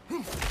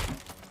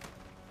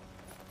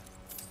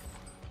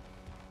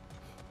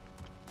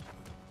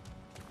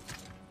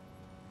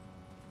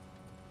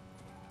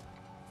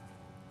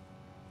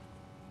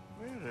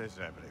 Where is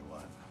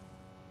everyone?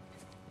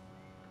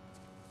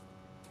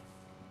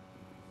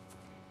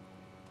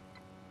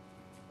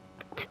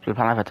 Do a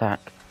plan of attack.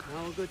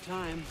 Now a good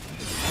time.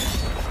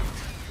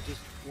 I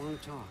just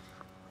want to talk.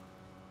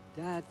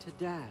 Dad to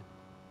Dad.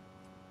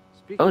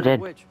 Speaking Dad. of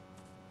which,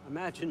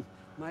 imagine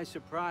my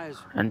surprise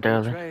And when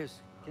darling.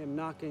 Atreus came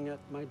knocking at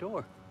my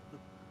door.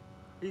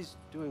 He's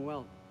doing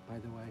well, by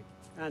the way,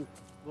 and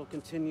will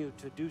continue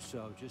to do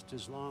so just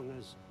as long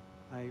as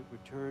I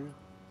return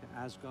to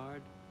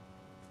Asgard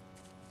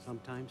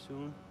sometime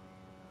soon.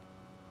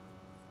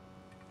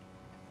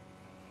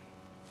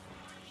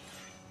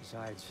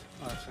 Besides,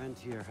 our friend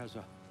here has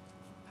a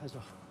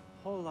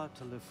whole lot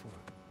to live for.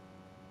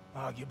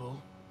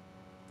 Arguable.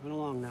 Run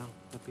along now,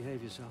 but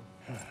behave yourself.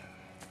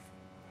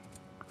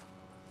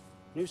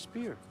 New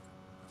spear.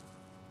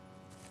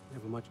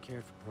 Never much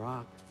cared for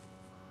Brock.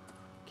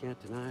 Can't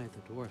deny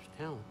the dwarf's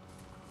talent.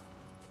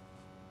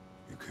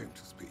 You came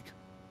to speak.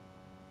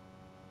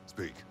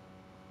 Speak.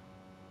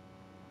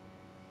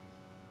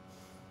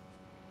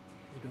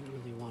 You don't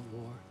really want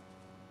war.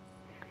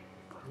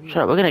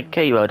 Shut up, we're gonna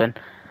kill you, Odin.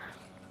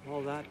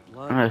 All that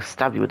blood. I'm gonna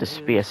stab you with a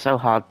spear so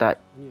hard that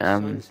on your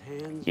son's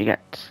hands. you get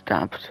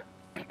stabbed.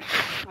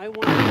 I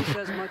want this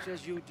as much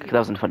as you do. That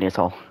wasn't funny at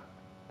all.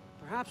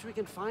 Perhaps we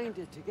can find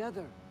it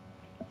together.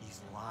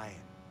 He's lying.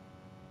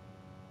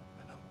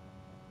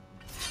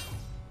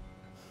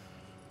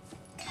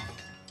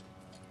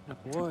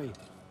 That boy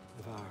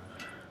of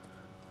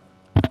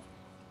ours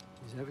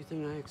is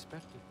everything I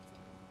expected.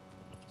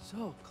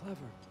 So clever,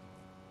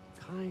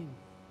 kind.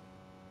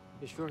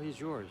 You sure he's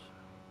yours?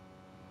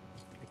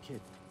 A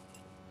kid.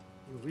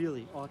 You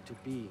really ought to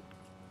be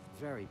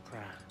very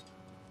proud.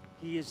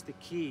 He is the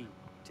key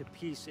to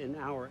peace in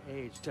our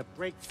age, to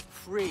break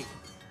free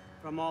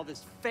from all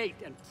this fate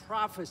and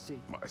prophecy.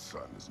 My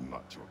son is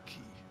not your key.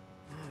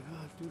 My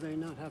God, do they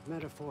not have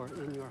metaphor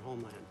in your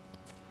homeland?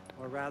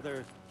 Or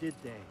rather, did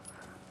they?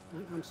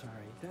 I'm sorry,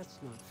 that's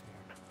not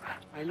fair.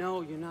 I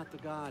know you're not the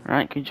god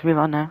Right, can you move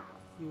on now?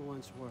 you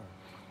once were.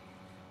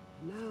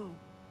 Now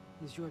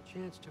is your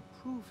chance to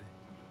prove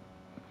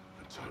it.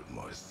 Return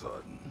my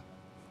son,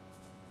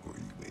 or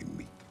you may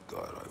meet the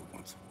god I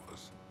once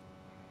was.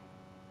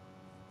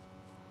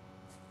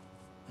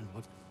 And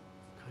what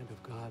kind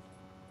of god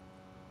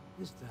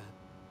is that,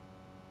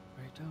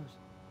 Kratos?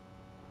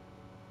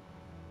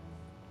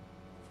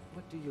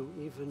 What do you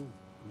even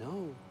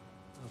know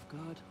of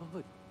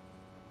godhood?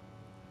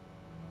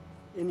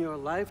 In your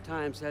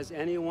lifetimes, has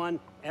anyone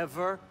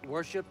ever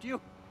worshipped you?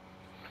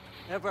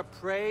 Ever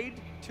prayed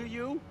to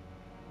you?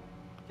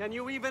 Can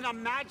you even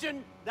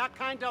imagine that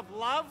kind of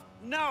love?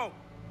 No!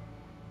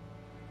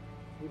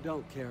 You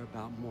don't care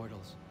about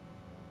mortals.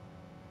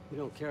 You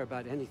don't care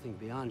about anything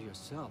beyond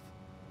yourself.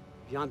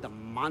 Beyond the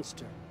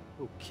monster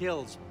who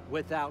kills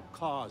without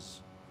cause.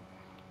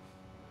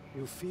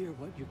 You fear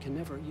what you can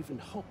never even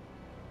hope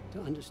to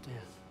understand.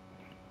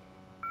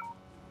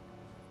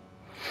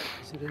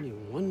 Is it any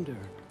wonder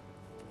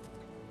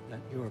that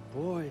your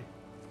boy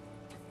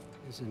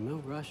is in no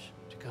rush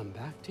to come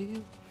back to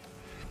you?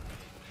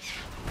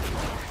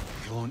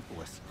 Don't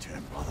listen to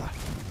him, brother.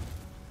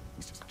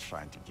 He's just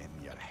trying to get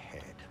in your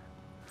head.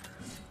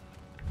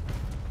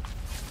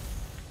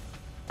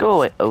 Go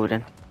away,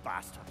 Odin.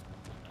 Bastard.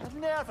 The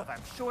nerve of him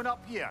showing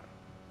up here.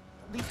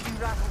 At least you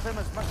rattled him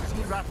as much as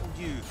he rattled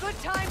you. Good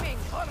timing.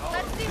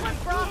 Let's see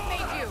what Brock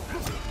made you.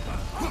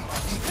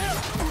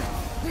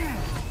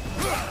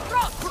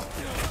 Brock!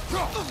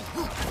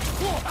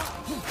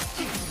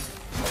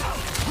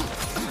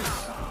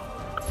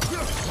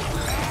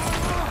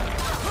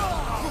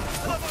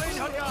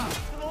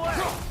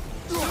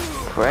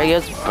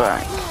 Freya's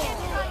back.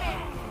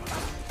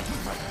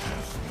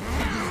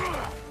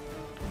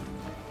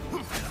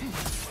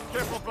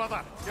 Careful,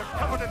 brother. You're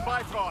covered in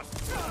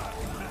Bifrost.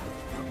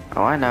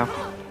 Oh, I know.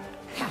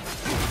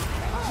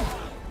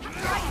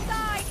 Right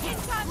side,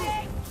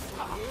 incoming!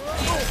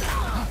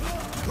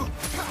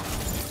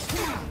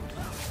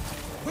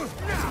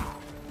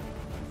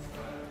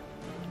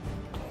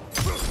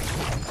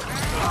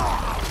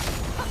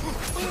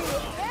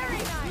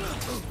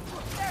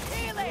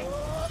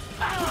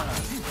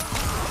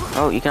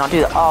 Oh, you cannot do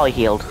that. Oh, he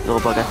healed,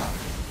 little bugger.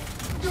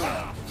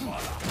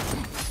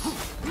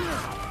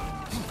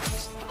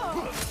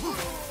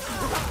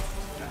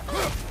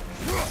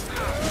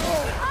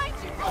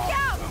 Look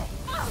out!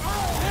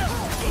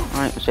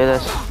 Alright, let's do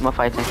this. More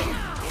fighting.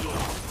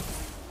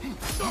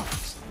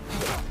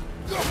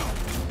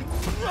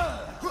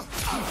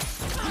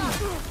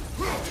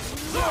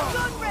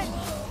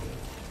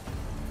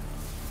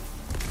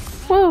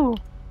 Woo!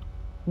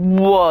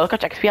 Whoa, look how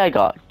much XP I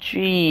got.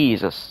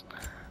 Jesus.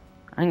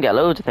 I can get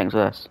loads of things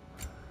with this.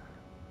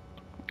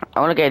 I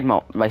want to get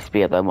my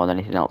spear though more than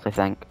anything else, I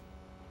think.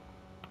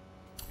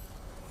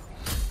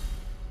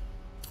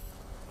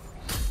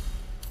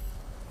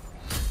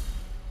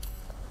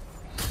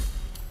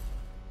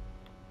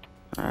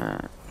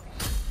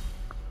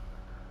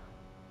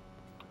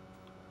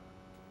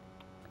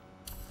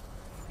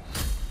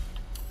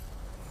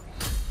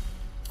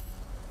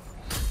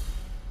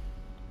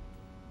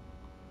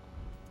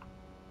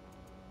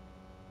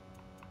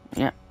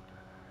 Yeah.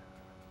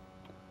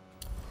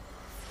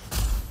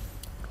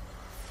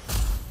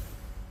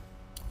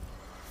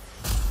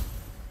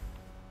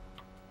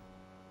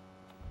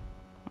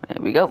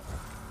 There we go.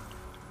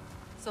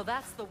 So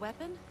that's the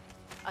weapon?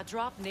 A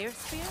drop near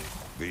spear?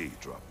 The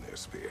drop near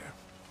spear.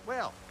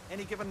 Well,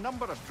 any given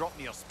number of drop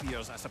near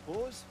spears, I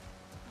suppose.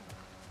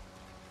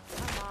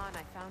 Come on,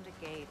 I found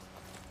a gate.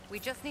 We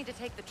just need to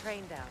take the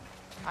train down.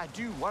 I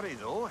do worry,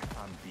 though, if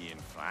I'm being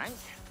frank.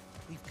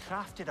 We've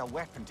crafted a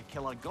weapon to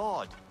kill a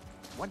god.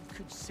 One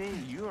could say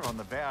you're on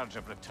the verge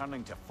of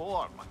returning to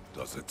form.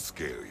 Does it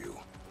scare you?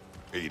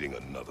 Aiding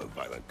another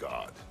violent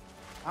god?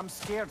 I'm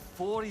scared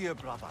for you,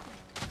 brother.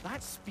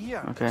 That spear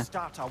Okay. could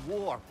start a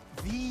war.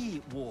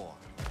 The war.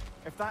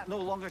 If that no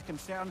longer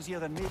concerns you,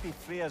 then maybe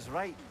Freya's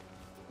right.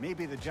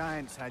 Maybe the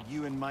giants had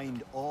you in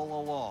mind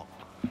all along.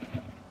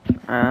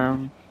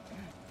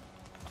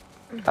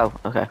 Oh,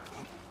 okay.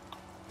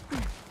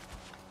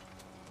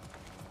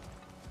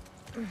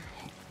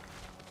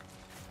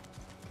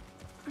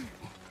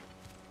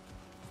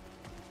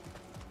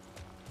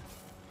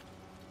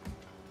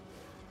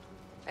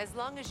 As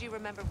long as you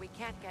remember we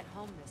can't get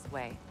home this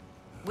way.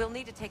 We'll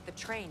need to take the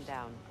train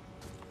down.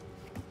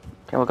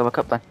 Okay, we'll go back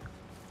up then.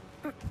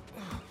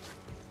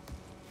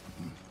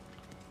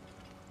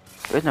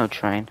 There's no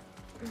train.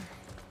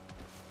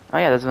 Oh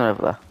yeah, there's one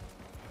over there.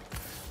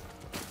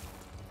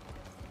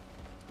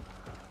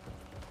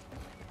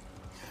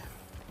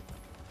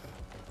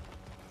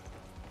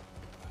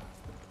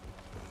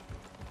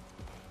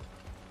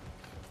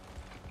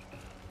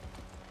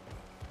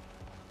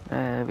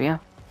 There we are.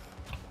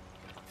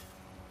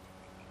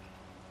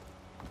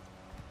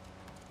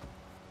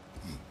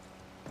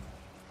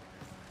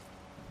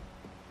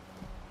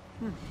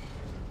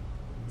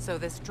 So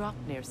this drop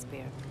near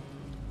spear.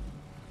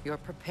 You're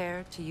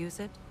prepared to use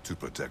it? To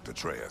protect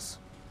Atreus.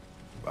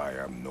 I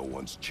am no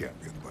one's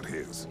champion but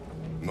his,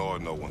 nor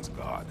no one's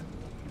god.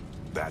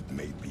 That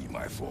may be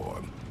my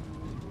form.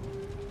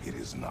 It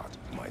is not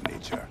my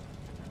nature.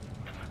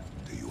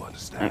 Do you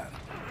understand?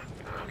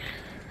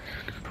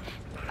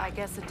 I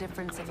guess a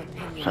difference of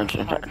opinion. I'm is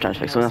trying hardly to the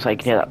fix something most so I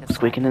can hear that exciting of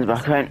squeaking in the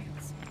background.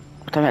 sides.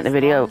 What time at the As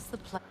video? long as the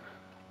plan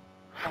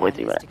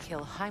 43 is minutes. to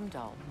kill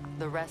Heimdall,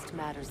 the rest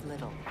matters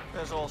little.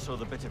 There's also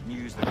the bit of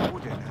news that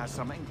Odin has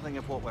some inkling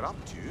of what we're up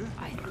to.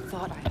 I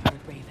thought I heard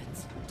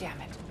ravens.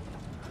 Damn it.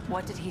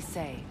 What did he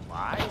say?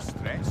 Lies,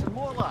 threats, and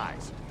more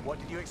lies. What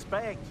did you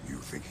expect? You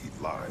think he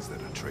lies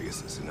that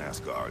Atreus is in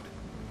Asgard?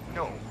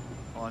 No.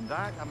 On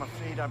that, I'm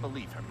afraid I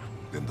believe him.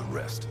 Then the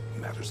rest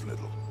matters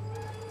little.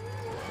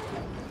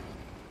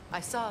 I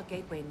saw a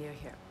gateway near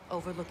here,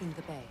 overlooking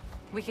the bay.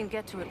 We can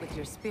get to it with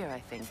your spear, I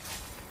think.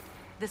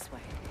 This way.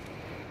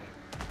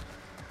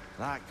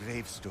 That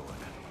gravestone.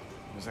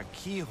 There's a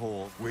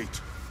keyhole.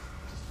 Wait.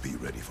 Be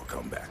ready for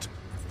combat.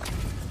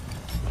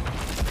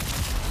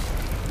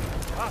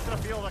 After the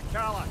field of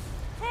Calla.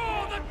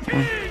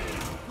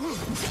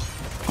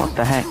 What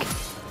the heck?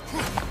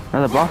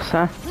 Another boss,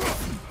 huh?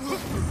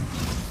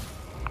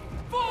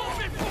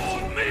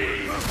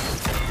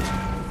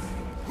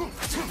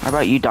 How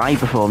about you die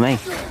before me?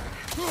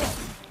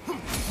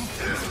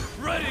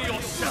 Ready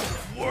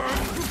yourself,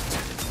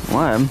 worm.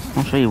 Worm?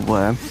 I'll show you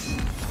worm.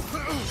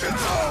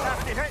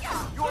 Nasty hit.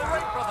 You all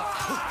right, brother?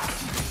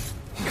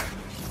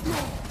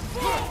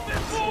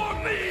 Before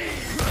me.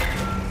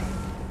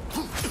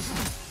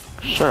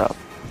 Shut up.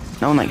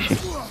 No one likes you.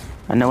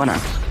 And no one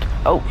asked.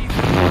 Oh!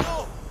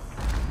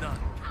 None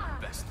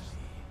best.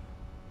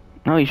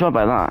 No, you sure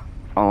about that?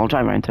 Oh, I'll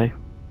try round two.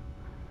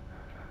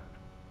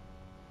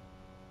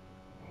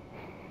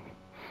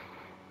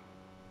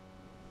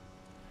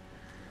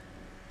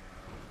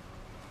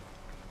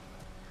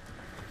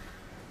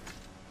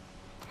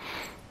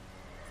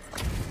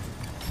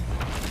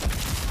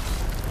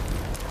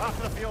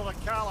 After the field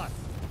of Calla.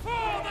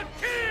 For the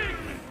king.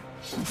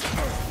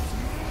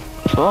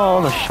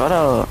 Oh, shut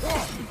up.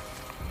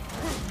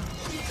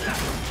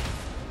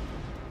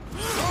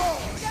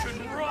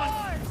 Should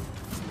run.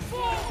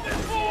 Fall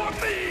before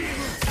me.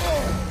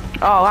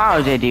 Oh,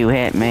 how did you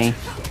hit me?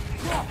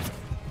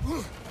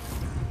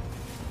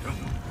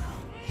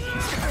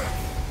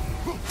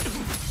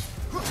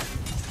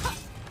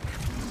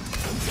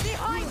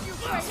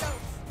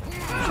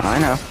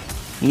 know.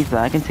 He's there,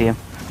 I can see him.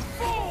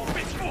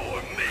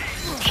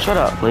 Shut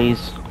up, please.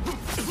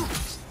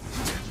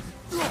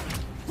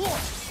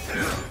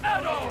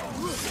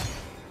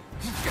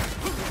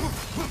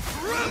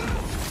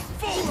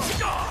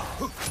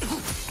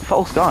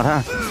 False god,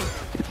 huh?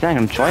 It's not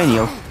gonna try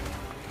you.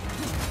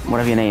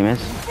 Whatever your name is.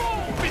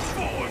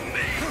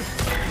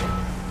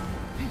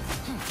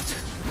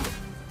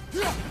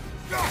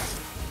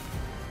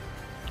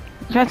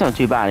 That's not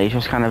too bad, he's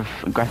just kind of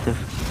aggressive.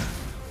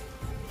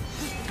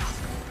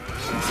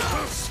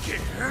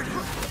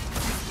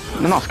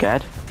 They're not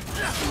scared.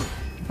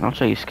 I'll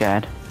show you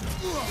scared.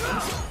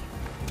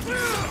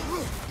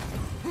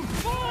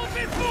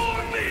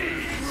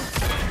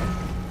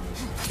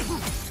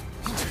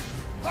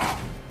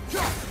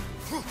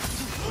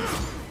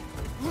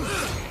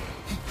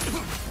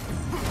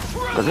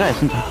 But there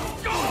isn't there?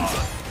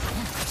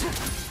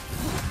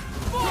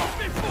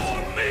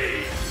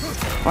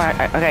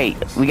 Right, okay,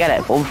 we get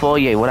it. Fall before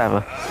you,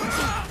 whatever.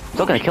 It's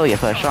not gonna kill you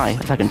first try,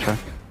 second try.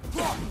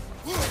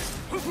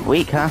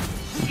 Weak, huh?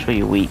 I'm sure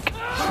you're weak.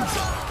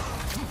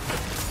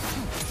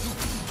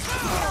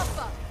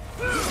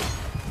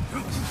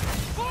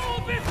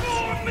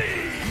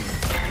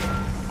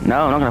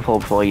 No, I'm not gonna fall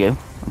before you.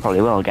 I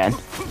probably will again.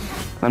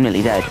 I'm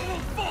nearly dead.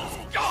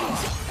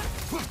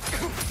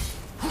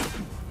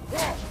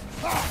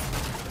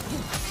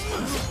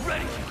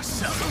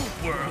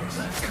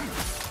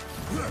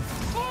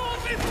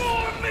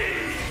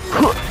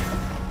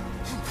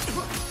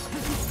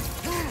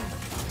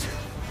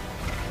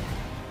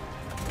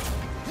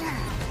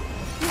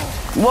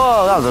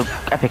 Whoa, that was an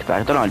epic attack.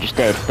 I don't know what I just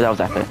did, but that was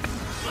epic.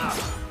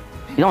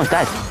 He's almost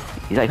dead.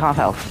 He's like half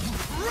health.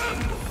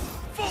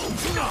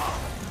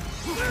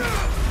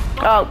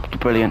 Oh,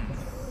 brilliant.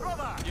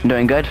 I'm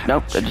doing good?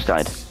 Nope, I just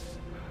died.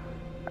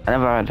 I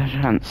never had a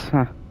chance.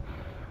 Huh.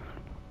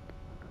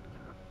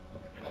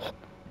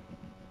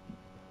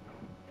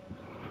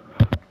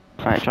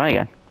 Right, try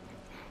again.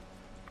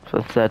 For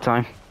the third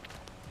time.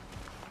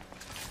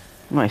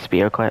 My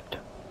spear equipped.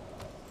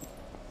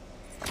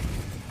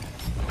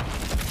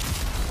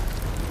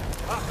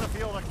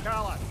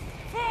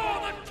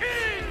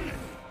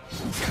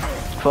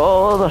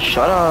 For the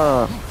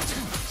shutter!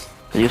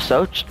 You're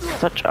such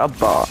a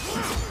bot.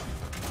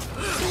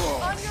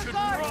 On your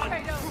guard,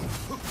 Kratos!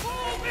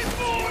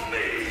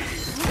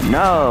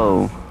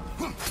 No!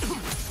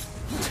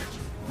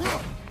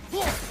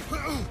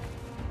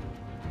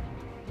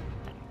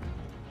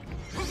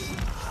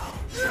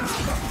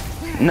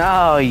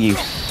 No, you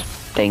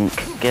stink.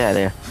 Get out of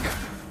here.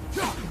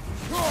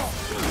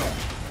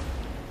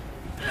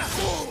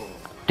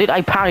 Dude,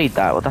 I parried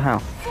that. What the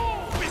hell?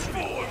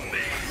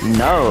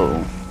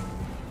 No,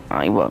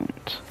 I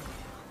won't.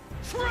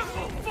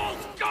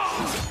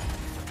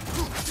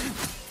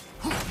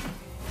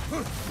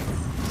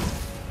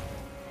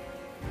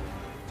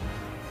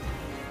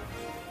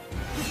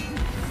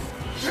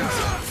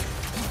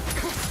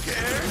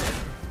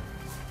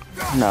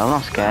 No, I'm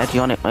not scared. You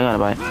on it? You on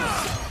about it?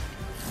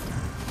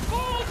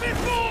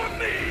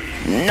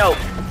 No,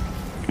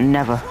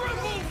 never.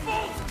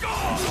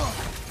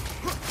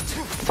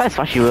 That's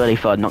actually really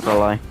fun. Not gonna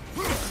lie.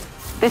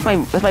 This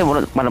is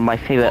one of my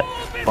favorite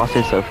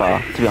bosses so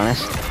far. To be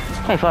honest, it's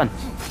quite fun.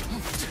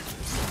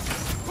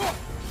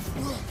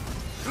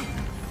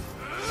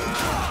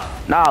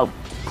 No,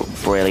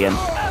 brilliant,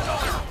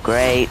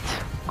 great,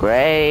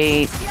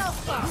 great.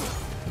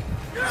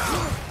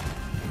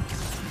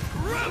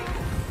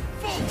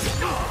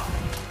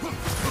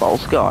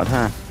 False god,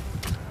 huh?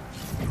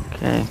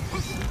 Okay.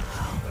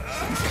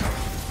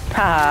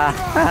 Ha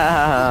ha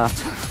ha!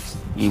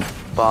 You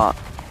bot.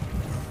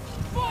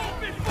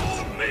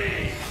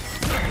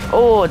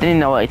 Oh, I didn't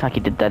know what attack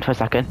he did then for a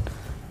second.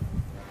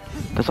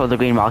 I saw the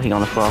green marking on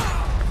the floor.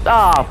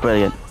 Ah, oh,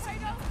 brilliant.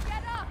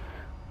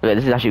 Okay,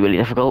 this is actually really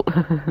difficult.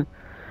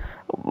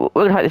 We're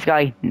gonna fight this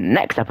guy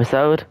next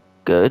episode.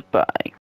 Goodbye.